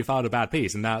know that you filed a bad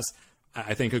piece. And that's,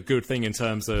 I think, a good thing in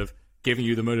terms of giving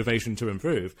you the motivation to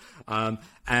improve.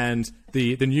 And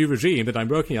the new regime that I'm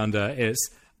working under is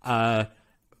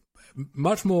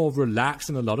much more relaxed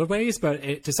in a lot of ways, but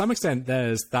to some extent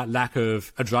there's that lack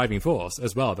of a driving force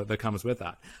as well that comes with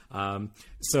that.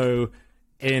 So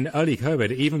in early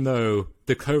COVID, even though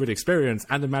the COVID experience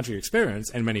and the Magic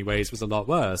experience in many ways was a lot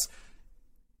worse,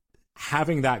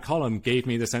 having that column gave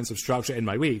me the sense of structure in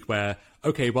my week where,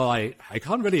 okay, well, I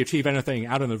can't really achieve anything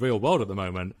out in the real world at the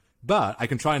moment, but I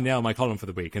can try and nail my column for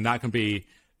the week, and that can be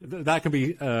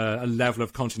a level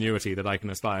of continuity that I can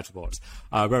aspire towards.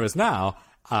 Whereas now,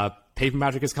 paper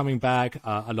Magic is coming back,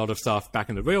 a lot of stuff back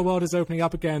in the real world is opening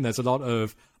up again, there's a lot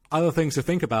of other things to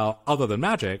think about other than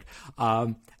Magic,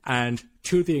 and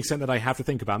to the extent that I have to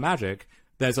think about Magic,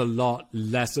 there's a lot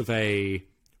less of a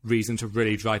reason to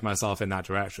really drive myself in that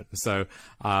direction. So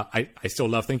I still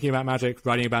love thinking about Magic,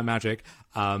 writing about Magic,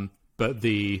 but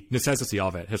the necessity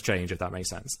of it has changed, if that makes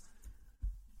sense.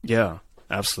 Yeah,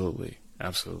 absolutely.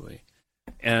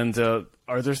 And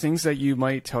are there things that you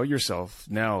might tell yourself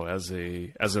now as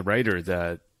a writer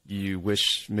that you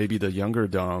wish maybe the younger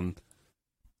Dom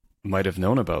might have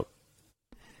known about?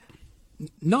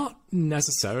 Not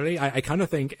necessarily. I kind of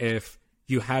think if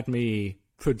you had me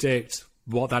predict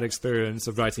what that experience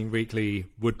of writing weekly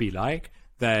would be like,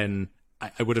 then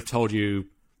I would have told you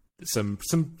some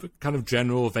kind of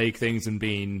general vague things and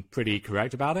been pretty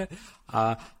correct about it.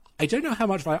 I don't know how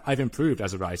much I've improved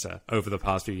as a writer over the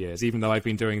past few years, even though I've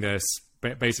been doing this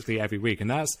basically every week. And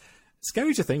that's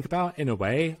scary to think about in a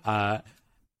way.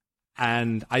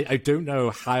 And I don't know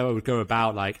how I would go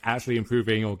about like actually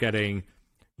improving or getting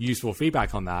useful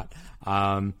feedback on that.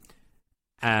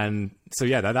 And so,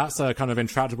 yeah, that's a kind of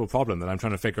intractable problem that I'm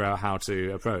trying to figure out how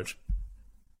to approach.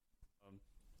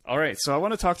 All right. So I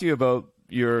want to talk to you about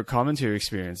your commentary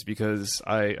experience, because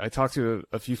I talked to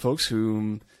a few folks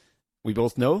whom we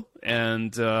both know,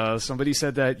 and somebody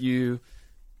said that you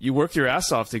worked your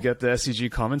ass off to get the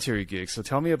SCG commentary gig. So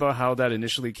tell me about how that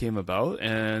initially came about,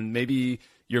 and maybe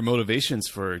your motivations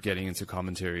for getting into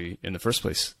commentary in the first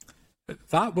place.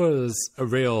 That was a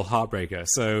real heartbreaker.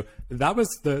 So that was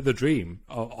the dream,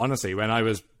 honestly, when I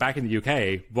was back in the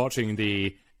UK watching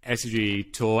the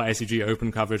SCG Tour, SCG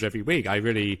Open coverage every week. I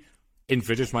really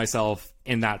envisaged myself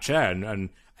in that chair, and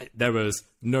there was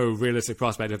no realistic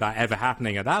prospect of that ever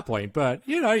happening at that point. But,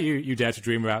 you dare to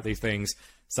dream about these things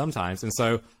sometimes. And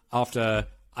so after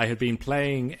I had been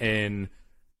playing in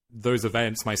those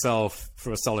events myself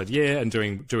for a solid year and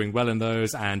doing well in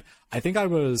those, and I think I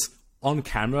was on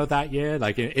camera that year,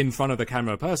 like in front of the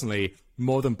camera personally,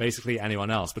 more than basically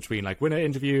anyone else, between like winner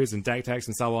interviews and deck techs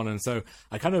and so on. And so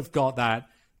I kind of got that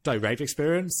direct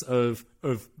experience of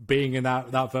being in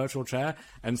that virtual chair.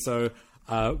 And so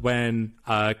when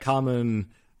Carmen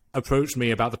approached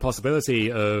me about the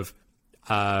possibility of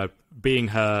being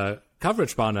her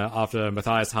coverage partner after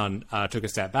Matthias Hunt took a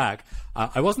step back,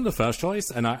 I wasn't the first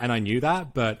choice, and I knew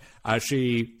that, but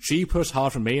she pushed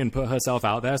hard for me and put herself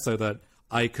out there so that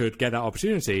I could get that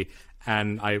opportunity,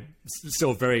 and I'm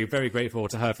still very, very grateful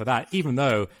to her for that, even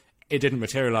though it didn't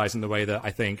materialize in the way that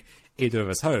I think either of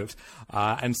us hoped.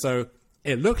 And so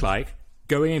it looked like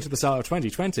going into the start of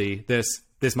 2020,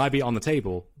 this might be on the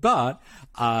table, but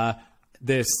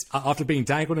this, after being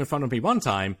dangled in front of me one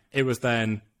time, it was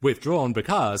then withdrawn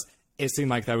because it seemed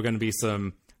like there were going to be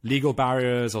some legal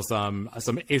barriers or some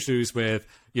issues with,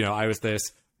 I was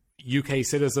this UK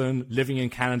citizen living in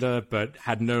Canada but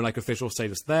had no like official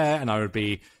status there, and I would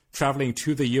be traveling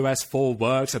to the US for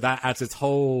work, so that adds its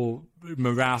whole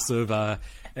morass of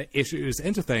issues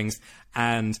into things,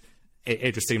 and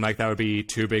it just seemed like that would be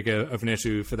too big of an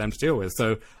issue for them to deal with.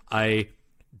 So I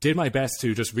did my best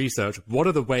to just research what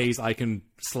are the ways I can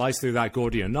slice through that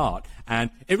Gordian knot,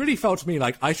 and it really felt to me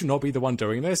like I should not be the one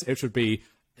doing this. It should be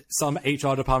some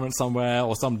HR department somewhere,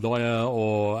 or some lawyer,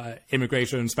 or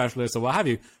immigration specialist, or what have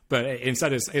you. But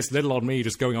instead, it's little on me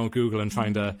just going on Google and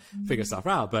trying to figure stuff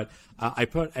out. But I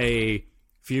put a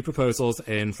few proposals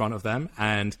in front of them,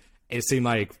 and it seemed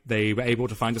like they were able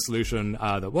to find a solution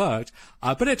that worked.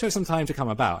 But it took some time to come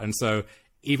about. And so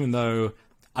even though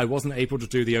I wasn't able to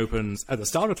do the Opens at the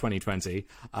start of 2020,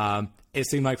 it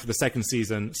seemed like for the second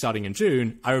season, starting in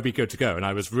June, I would be good to go. And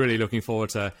I was really looking forward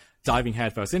to diving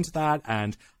headfirst into that.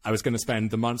 And I was going to spend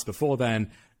the months before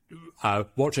then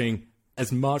watching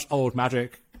as much old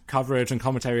Magic coverage and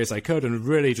commentary as I could, and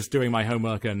really just doing my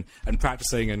homework and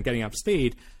practicing and getting up to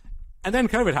speed. And then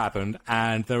COVID happened,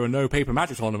 and there were no paper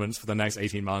Magic tournaments for the next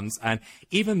 18 months. And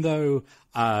even though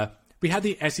we had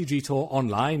the SCG Tour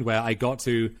online, where I got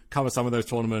to cover some of those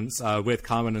tournaments with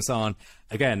Carmen and so on,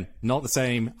 again, not the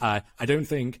same. I don't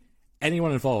think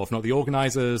anyone involved, not the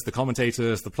organizers, the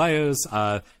commentators, the players,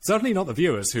 certainly not the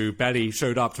viewers who barely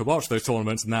showed up to watch those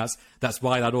tournaments, and that's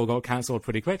why that all got cancelled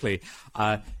pretty quickly.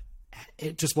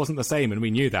 It just wasn't the same, and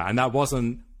we knew that, and that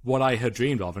wasn't what I had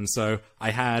dreamed of. And so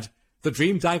I had the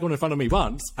dream diagonal in front of me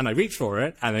once, and I reached for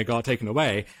it, and it got taken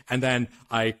away, and then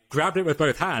I grabbed it with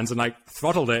both hands and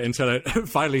throttled it until it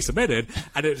finally submitted,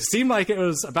 and it seemed like it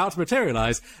was about to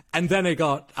materialize, and then it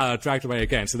got dragged away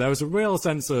again. So there was a real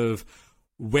sense of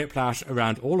whiplash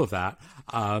around all of that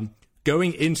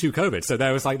going into COVID. So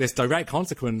there was this direct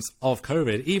consequence of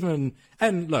COVID.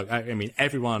 And look, I mean,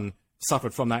 everyone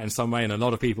suffered from that in some way, and a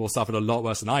lot of people suffered a lot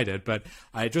worse than I did. But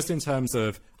just in terms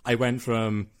of, I went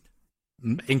from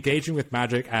engaging with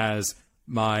Magic as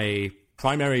my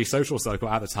primary social circle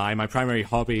at the time, my primary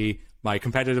hobby, my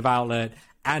competitive outlet,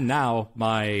 and now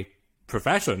my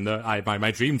profession,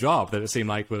 my dream job that it seemed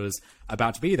like was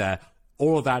about to be there.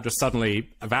 All of that just suddenly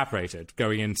evaporated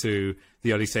going into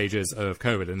the early stages of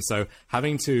COVID. And so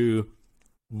having to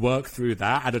work through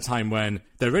that at a time when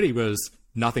there really was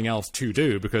nothing else to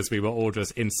do because we were all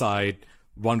just inside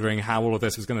wondering how all of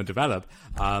this was going to develop,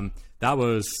 that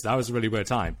was a really weird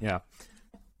time. Yeah.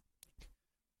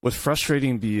 Would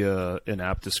frustrating be an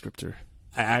apt descriptor?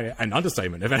 An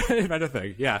understatement, if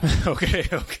anything. Yeah.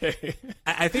 Okay.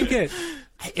 I think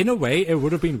in a way, it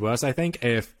would have been worse, I think,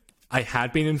 if I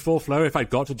had been in full flow, if I'd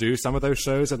got to do some of those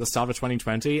shows at the start of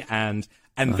 2020 and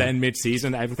then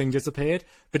mid-season everything disappeared.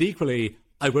 But equally,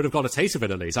 I would have got a taste of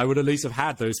it at least. I would at least have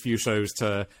had those few shows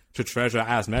to treasure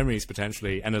as memories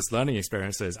potentially and as learning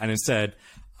experiences. And instead,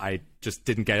 I just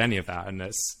didn't get any of that. And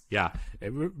it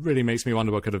really makes me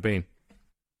wonder what could have been.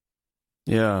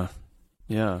 Yeah.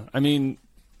 I mean,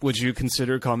 would you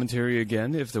consider commentary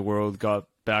again if the world got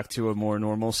back to a more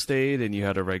normal state and you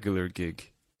had a regular gig?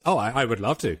 Oh, I would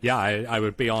love to. Yeah, I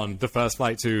would be on the first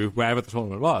flight to wherever the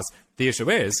tournament was. The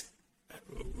issue is,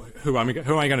 who am I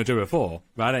going to do it for,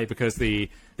 right? Because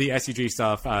the SCG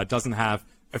stuff doesn't have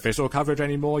official coverage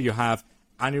anymore. You have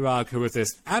Anurag, who is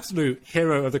this absolute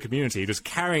hero of the community, just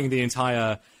carrying the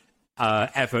entire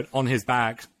effort on his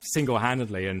back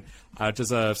single-handedly, and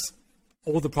deserves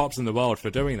all the props in the world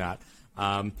for doing that.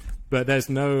 But there's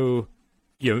no...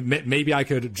 maybe I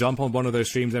could jump on one of those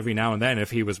streams every now and then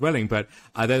if he was willing, but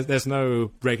there's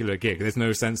no regular gig. There's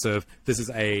no sense of this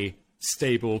is a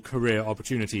stable career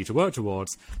opportunity to work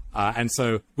towards. And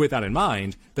so with that in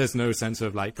mind, there's no sense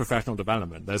of professional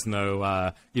development. There's no,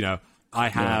 I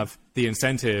have the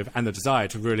incentive and the desire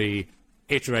to really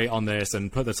iterate on this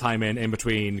and put the time in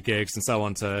between gigs and so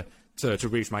on to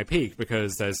reach my peak,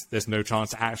 because there's no chance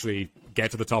to actually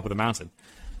get to the top of the mountain.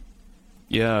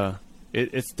 Yeah.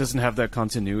 It doesn't have that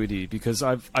continuity, because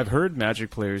I've heard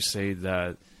Magic players say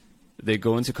that they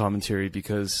go into commentary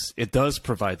because it does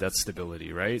provide that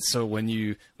stability, right? So when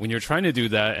you're trying to do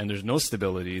that and there's no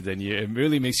stability, then it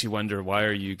really makes you wonder, why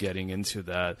are you getting into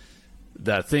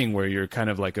that thing where you're kind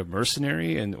of like a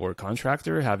mercenary or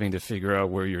contractor, having to figure out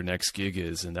where your next gig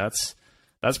is, and that's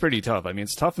pretty tough. I mean,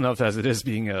 it's tough enough as it is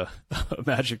being a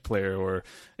Magic player or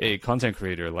a content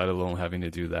creator, let alone having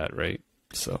to do that, right?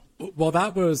 So, well,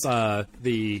 that was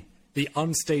the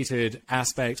unstated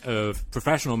aspect of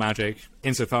professional Magic,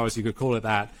 insofar as you could call it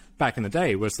that, back in the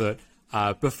day, was that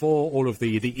before all of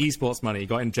the esports money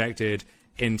got injected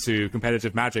into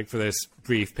competitive Magic for this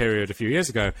brief period a few years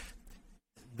ago,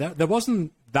 there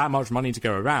wasn't that much money to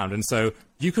go around, and so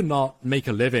you could not make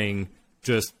a living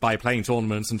just by playing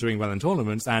tournaments and doing well in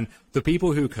tournaments. And the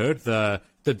people who could, the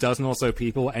dozen or so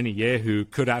people any year who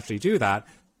could actually do that,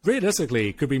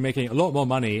 realistically could be making a lot more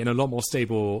money in a lot more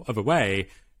stable of a way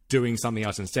doing something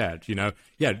else instead.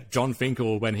 John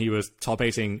Finkel, when he was top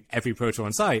 8ing every Pro Tour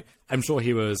on site, I'm sure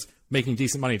he was making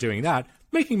decent money doing that,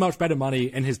 making much better money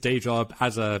in his day job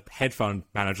as a hedge fund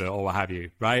manager or what have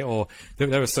you, right? Or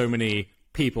there are so many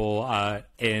people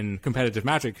in competitive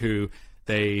Magic who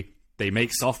they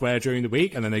make software during the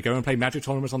week and then they go and play Magic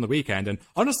tournaments on the weekend. And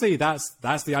honestly, that's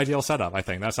the ideal setup, I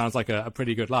think. That sounds like a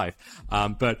pretty good life.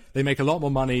 But they make a lot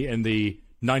more money in the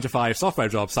 9-to-5 software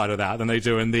job side of that than they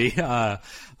do in the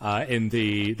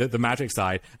Magic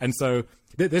side. And so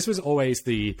this was always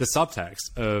the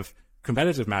subtext of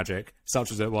competitive Magic,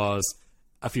 such as it was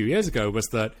a few years ago, was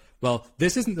that, well,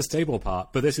 this isn't the stable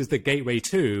part, but this is the gateway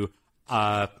to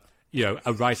a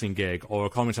writing gig or a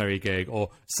commentary gig or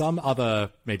some other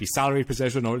maybe salary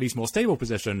position or at least more stable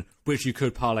position, which you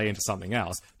could parlay into something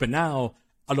else. But now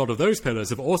a lot of those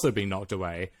pillars have also been knocked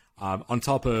away, on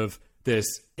top of this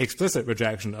explicit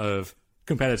rejection of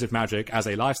competitive Magic as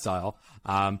a lifestyle.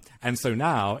 And so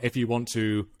now, if you want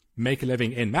to make a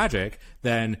living in Magic,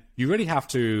 then you really have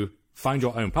to find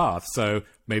your own path. So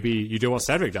maybe you do what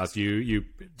Cedric does. You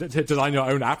design your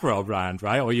own apparel brand,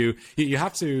 right? Or you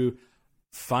have to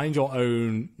find your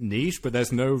own niche, but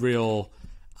there's no real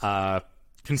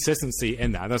consistency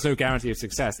in that. There's no guarantee of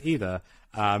success either.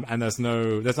 And there's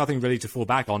nothing really to fall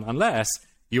back on unless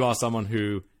you are someone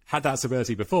who had that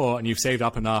stability before and you've saved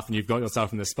up enough and you've got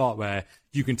yourself in this spot where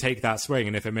you can take that swing,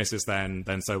 and if it misses, then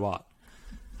so what?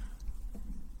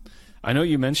 I know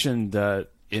you mentioned that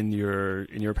in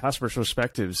your past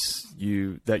perspectives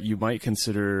you might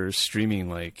consider streaming.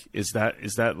 Like, is that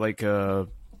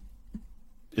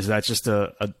just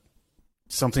a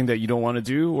something that you don't want to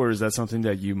do, or is that something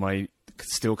that you might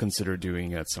still consider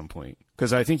doing at some point?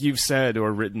 Because I think you've said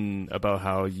or written about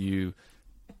how you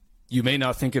may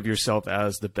not think of yourself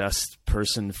as the best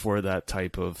person for that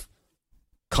type of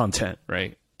content,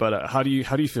 right? But how do you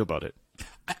feel about it?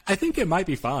 I think it might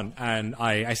be fun, and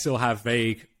I still have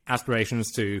vague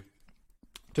aspirations to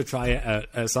try it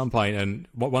at some point. And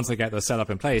once I get the setup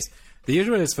in place, the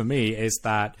issue is for me is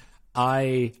that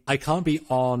I can't be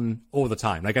on all the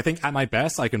time. Like, I think at my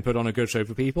best, I can put on a good show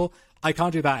for people. I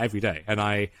can't do that every day. And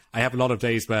I have a lot of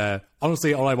days where,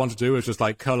 honestly, all I want to do is just,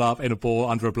 like, curl up in a ball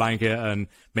under a blanket and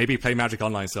maybe play Magic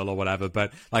Online still or whatever.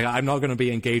 But, like, I'm not going to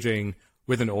be engaging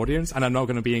with an audience, and I'm not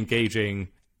going to be engaging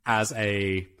as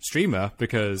a streamer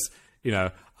because, you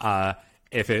know,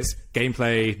 if it's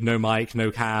gameplay, no mic, no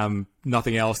cam,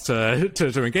 nothing else to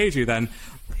engage you, then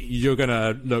you're going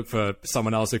to look for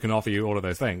someone else who can offer you all of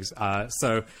those things.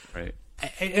 So right.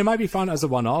 It might be fun as a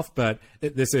one-off, but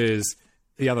this is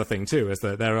the other thing too, is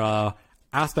that there are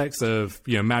aspects of,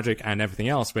 you know, Magic and everything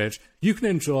else which you can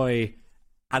enjoy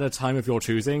at a time of your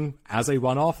choosing as a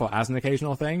one-off or as an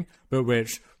occasional thing, but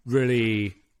which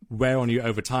really wear on you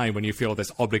over time when you feel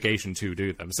this obligation to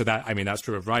do them. So that, I mean, that's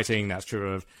true of writing, that's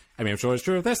true of, I mean, I'm sure it's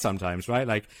true of this sometimes, right?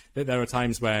 Like, there are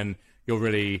times when you're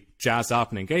really jazzed up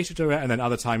and engaged to do it, and then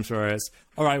other times where it's,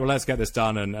 all right, well, let's get this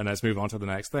done and let's move on to the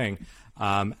next thing.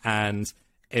 And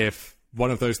if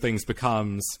one of those things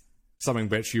becomes something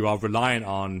which you are reliant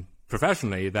on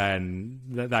professionally, then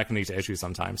that can lead to issues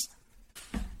sometimes.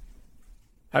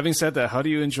 Having said that, how do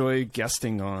you enjoy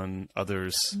guesting on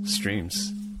others'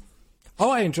 streams? Oh,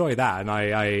 I enjoy that, and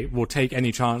I will take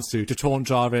any chance to taunt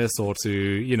Jarvis or to,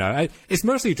 you know, it's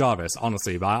mostly Jarvis,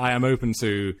 honestly, but I am open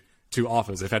to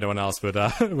offers if anyone else would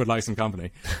like some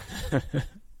company.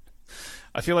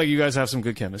 I feel like you guys have some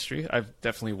good chemistry. I've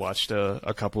definitely watched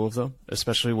a couple of them,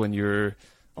 especially when you're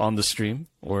on the stream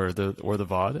or the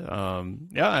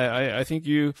VOD. I think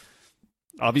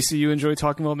you enjoy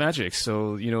talking about Magic,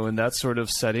 so, you know, in that sort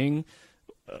of setting,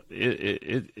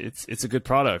 it's a good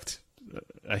product.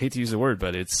 I hate to use the word,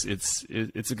 but it's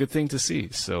a good thing to see.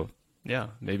 So yeah,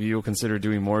 maybe you'll consider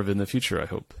doing more of it in the future, I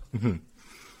hope. Mm-hmm.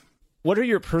 What are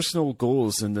your personal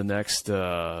goals in the next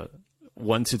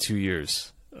 1 to 2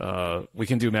 years? We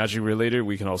can do Magic related.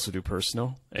 We can also do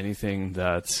personal. Anything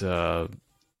that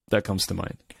comes to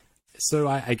mind. So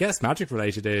I guess Magic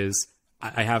related is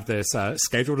I have this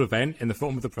scheduled event in the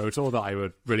form of the Pro Tour that I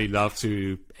would really love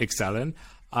to excel in.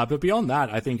 But beyond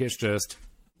that, I think it's just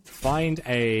find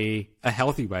a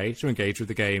healthy way to engage with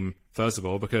the game, first of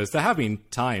all, because there have been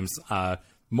times,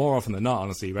 more often than not,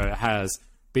 honestly, where it has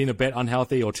been a bit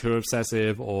unhealthy or too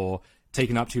obsessive or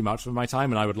taken up too much of my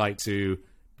time, and I would like to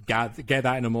get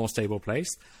that in a more stable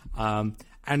place. And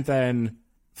then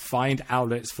find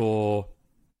outlets for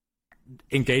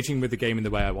engaging with the game in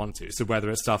the way I want to. So whether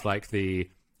it's stuff like the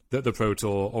Pro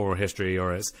Tour oral history,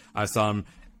 or it's some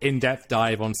in-depth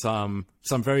dive on some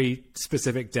very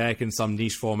specific deck in some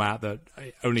niche format that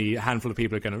only a handful of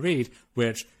people are going to read,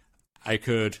 which I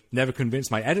could never convince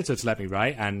my editor to let me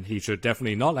write, and he should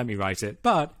definitely not let me write it,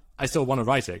 but I still want to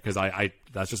write it because I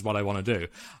that's just what I want to do.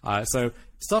 So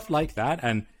stuff like that,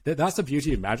 and that's the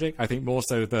beauty of Magic, I think, more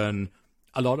so than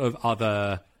a lot of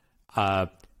other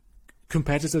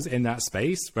competitors in that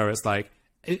space, where it's like,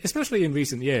 especially in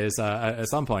recent years, at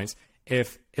some points,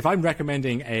 if I'm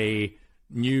recommending a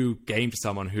new game to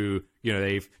someone who, you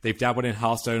know, they've dabbled in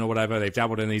Hearthstone or whatever, they've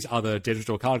dabbled in these other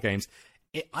digital card games,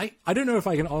 I don't know if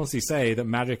I can honestly say that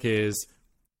Magic is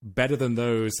better than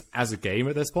those as a game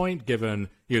at this point, given,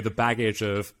 you know, the baggage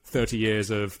of 30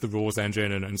 years of the rules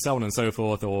engine and so on and so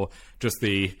forth, or just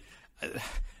the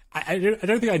I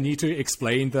don't think I need to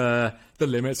explain the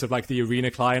limits of, like, the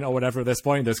Arena client or whatever at this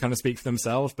point. Those kind of speak for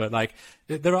themselves. But, like,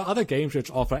 there are other games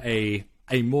which offer a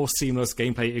more seamless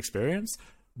gameplay experience.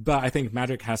 But I think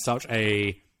Magic has such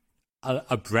a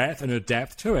breadth and a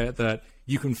depth to it that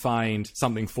you can find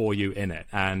something for you in it.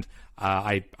 And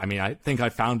I mean, I think I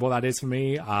found what that is for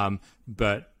me.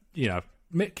 But, you know,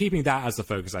 keeping that as the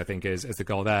focus, I think, is the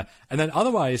goal there. And then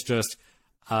otherwise, just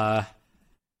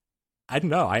I don't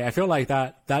know. I feel like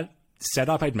that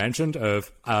setup I'd mentioned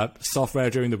of software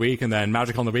during the week and then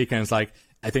Magic on the weekends, like,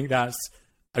 I think that's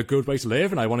a good way to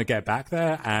live, and I want to get back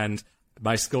there. And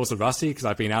my skills are rusty because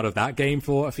I've been out of that game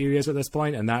for a few years at this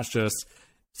point, and that's just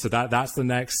so that's the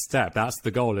next step. That's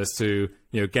the goal, is to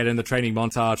get in the training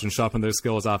montage and sharpen those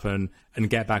skills up and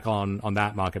get back on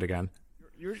that market again.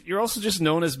 You're also just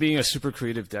known as being a super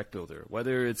creative deck builder,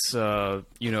 whether it's Thopter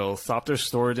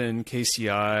Storedin,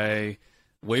 KCI,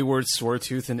 Wayward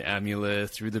Swortooth and Amulet,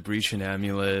 Through the Breach and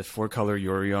Amulet, 4-color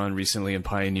Yorion recently in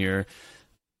Pioneer.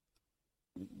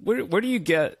 Where do you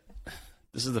get?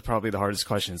 This is probably the hardest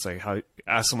question. It's like how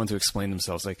ask someone to explain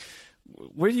themselves. Like,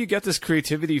 where do you get this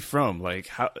creativity from? Like,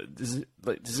 how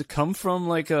does it come from?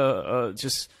 Like a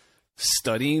just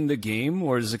studying the game,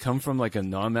 or does it come from like a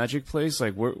non-Magic place?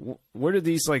 Like, where do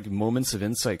these like moments of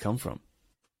insight come from?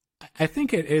 I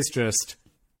think it is just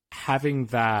having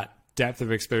that depth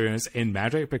of experience in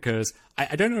Magic, because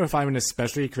I don't know if I'm an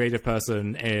especially creative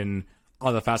person in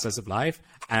other facets of life,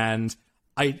 and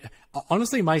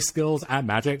honestly, my skills at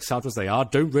Magic, such as they are,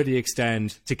 don't really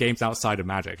extend to games outside of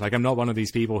Magic. Like, I'm not one of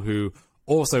these people who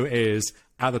also is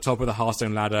at the top of the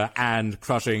Hearthstone ladder and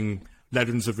crushing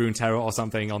Legends of Runeterra or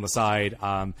something on the side.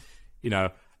 I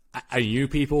knew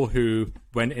people who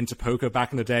went into poker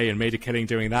back in the day and made a killing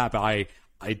doing that, but I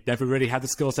never really had the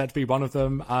skill set to be one of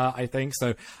them, I think.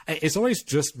 So it's always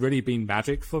just really been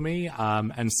Magic for me.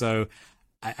 And so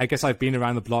I guess I've been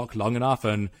around the block long enough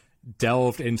and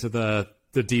delved into the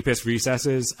deepest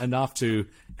recesses enough to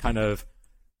kind of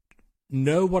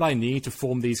know what I need to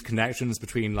form these connections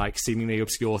between like seemingly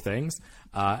obscure things.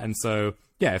 And so,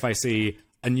 yeah, if I see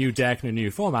a new deck in a new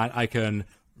format, I can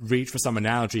reach for some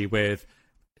analogy with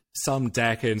some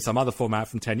deck in some other format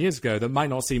from 10 years ago that might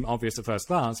not seem obvious at first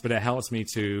glance, but it helps me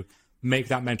to make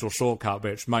that mental shortcut,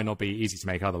 which might not be easy to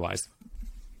make otherwise.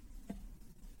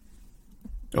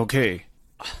 Okay.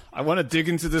 I want to dig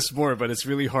into this more, but it's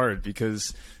really hard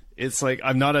because it's like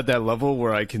I'm not at that level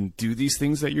where I can do these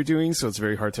things that you're doing, so it's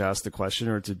very hard to ask the question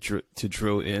or to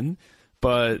drill in.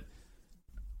 But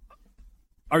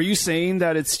are you saying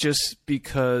that it's just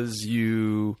because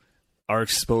you are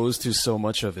exposed to so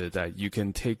much of it that you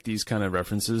can take these kind of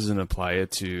references and apply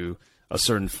it to a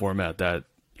certain format that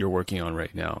you're working on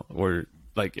right now? Or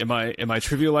like, am I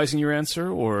trivializing your answer,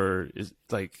 or is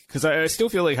like, because I still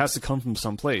feel like it has to come from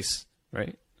someplace,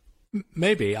 right?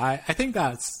 Maybe. I think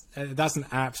that's an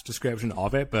apt description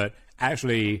of it, but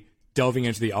actually delving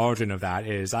into the origin of that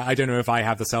is, I don't know if I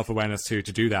have the self-awareness to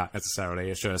do that necessarily.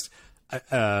 It's just,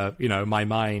 my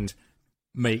mind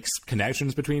makes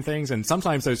connections between things, and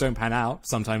sometimes those don't pan out,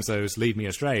 sometimes those lead me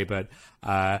astray, but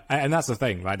and that's the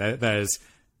thing, right?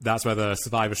 That's where the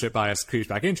survivorship bias creeps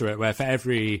back into it, where for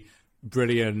every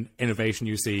brilliant innovation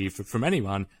you see from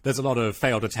anyone, there's a lot of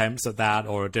failed attempts at that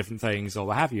or different things or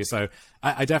what have you. So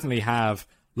I definitely have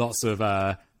lots of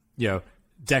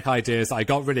deck ideas I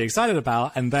got really excited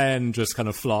about and then just kind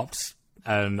of flopped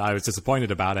and I was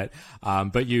disappointed about it.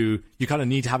 But you kind of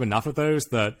need to have enough of those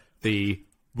that the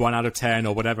 1 out of 10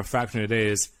 or whatever fraction it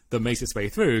is that makes its way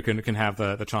through can have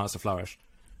the chance to flourish.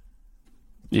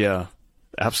 Yeah,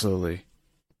 absolutely.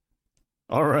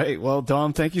 All right. Well,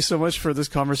 Dom, thank you so much for this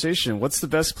conversation. What's the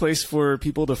best place for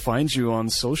people to find you on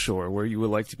social, or where you would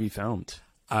like to be found?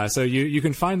 So you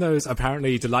can find those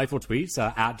apparently delightful tweets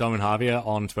at Dom and Javier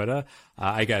on Twitter.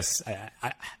 I guess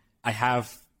I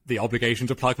have the obligation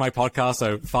to plug my podcast,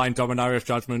 so find Dom and Irish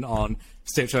Judgment on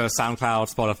Stitcher,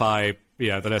 SoundCloud, Spotify,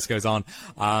 the list goes on.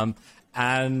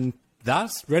 And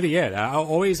that's really it. I'm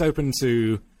always open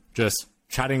to just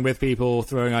chatting with people,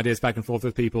 throwing ideas back and forth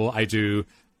with people. I do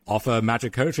offer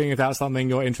Magic coaching if that's something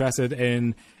you're interested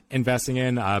in investing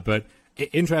in, but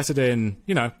interested in,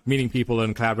 meeting people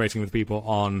and collaborating with people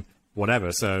on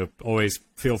whatever. So always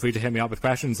feel free to hit me up with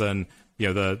questions. And,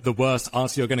 the worst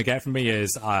answer you're going to get from me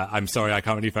is, I'm sorry, I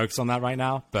can't really focus on that right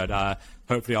now, but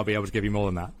hopefully I'll be able to give you more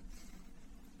than that.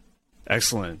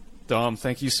 Excellent. Dom,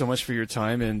 thank you so much for your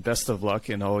time and best of luck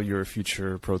in all your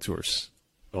future Pro Tours.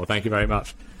 Well, thank you very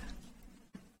much.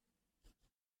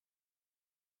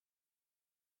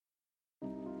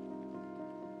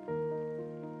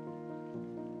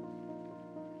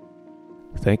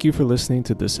 Thank you for listening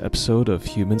to this episode of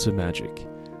Humans of Magic.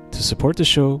 To support the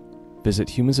show, visit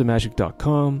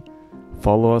humansofmagic.com,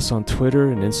 follow us on Twitter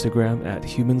and Instagram at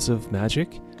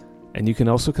humansofmagic, and you can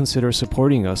also consider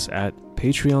supporting us at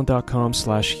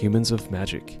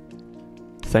patreon.com/humansofmagic.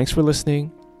 Thanks for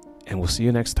listening, and we'll see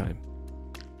you next time.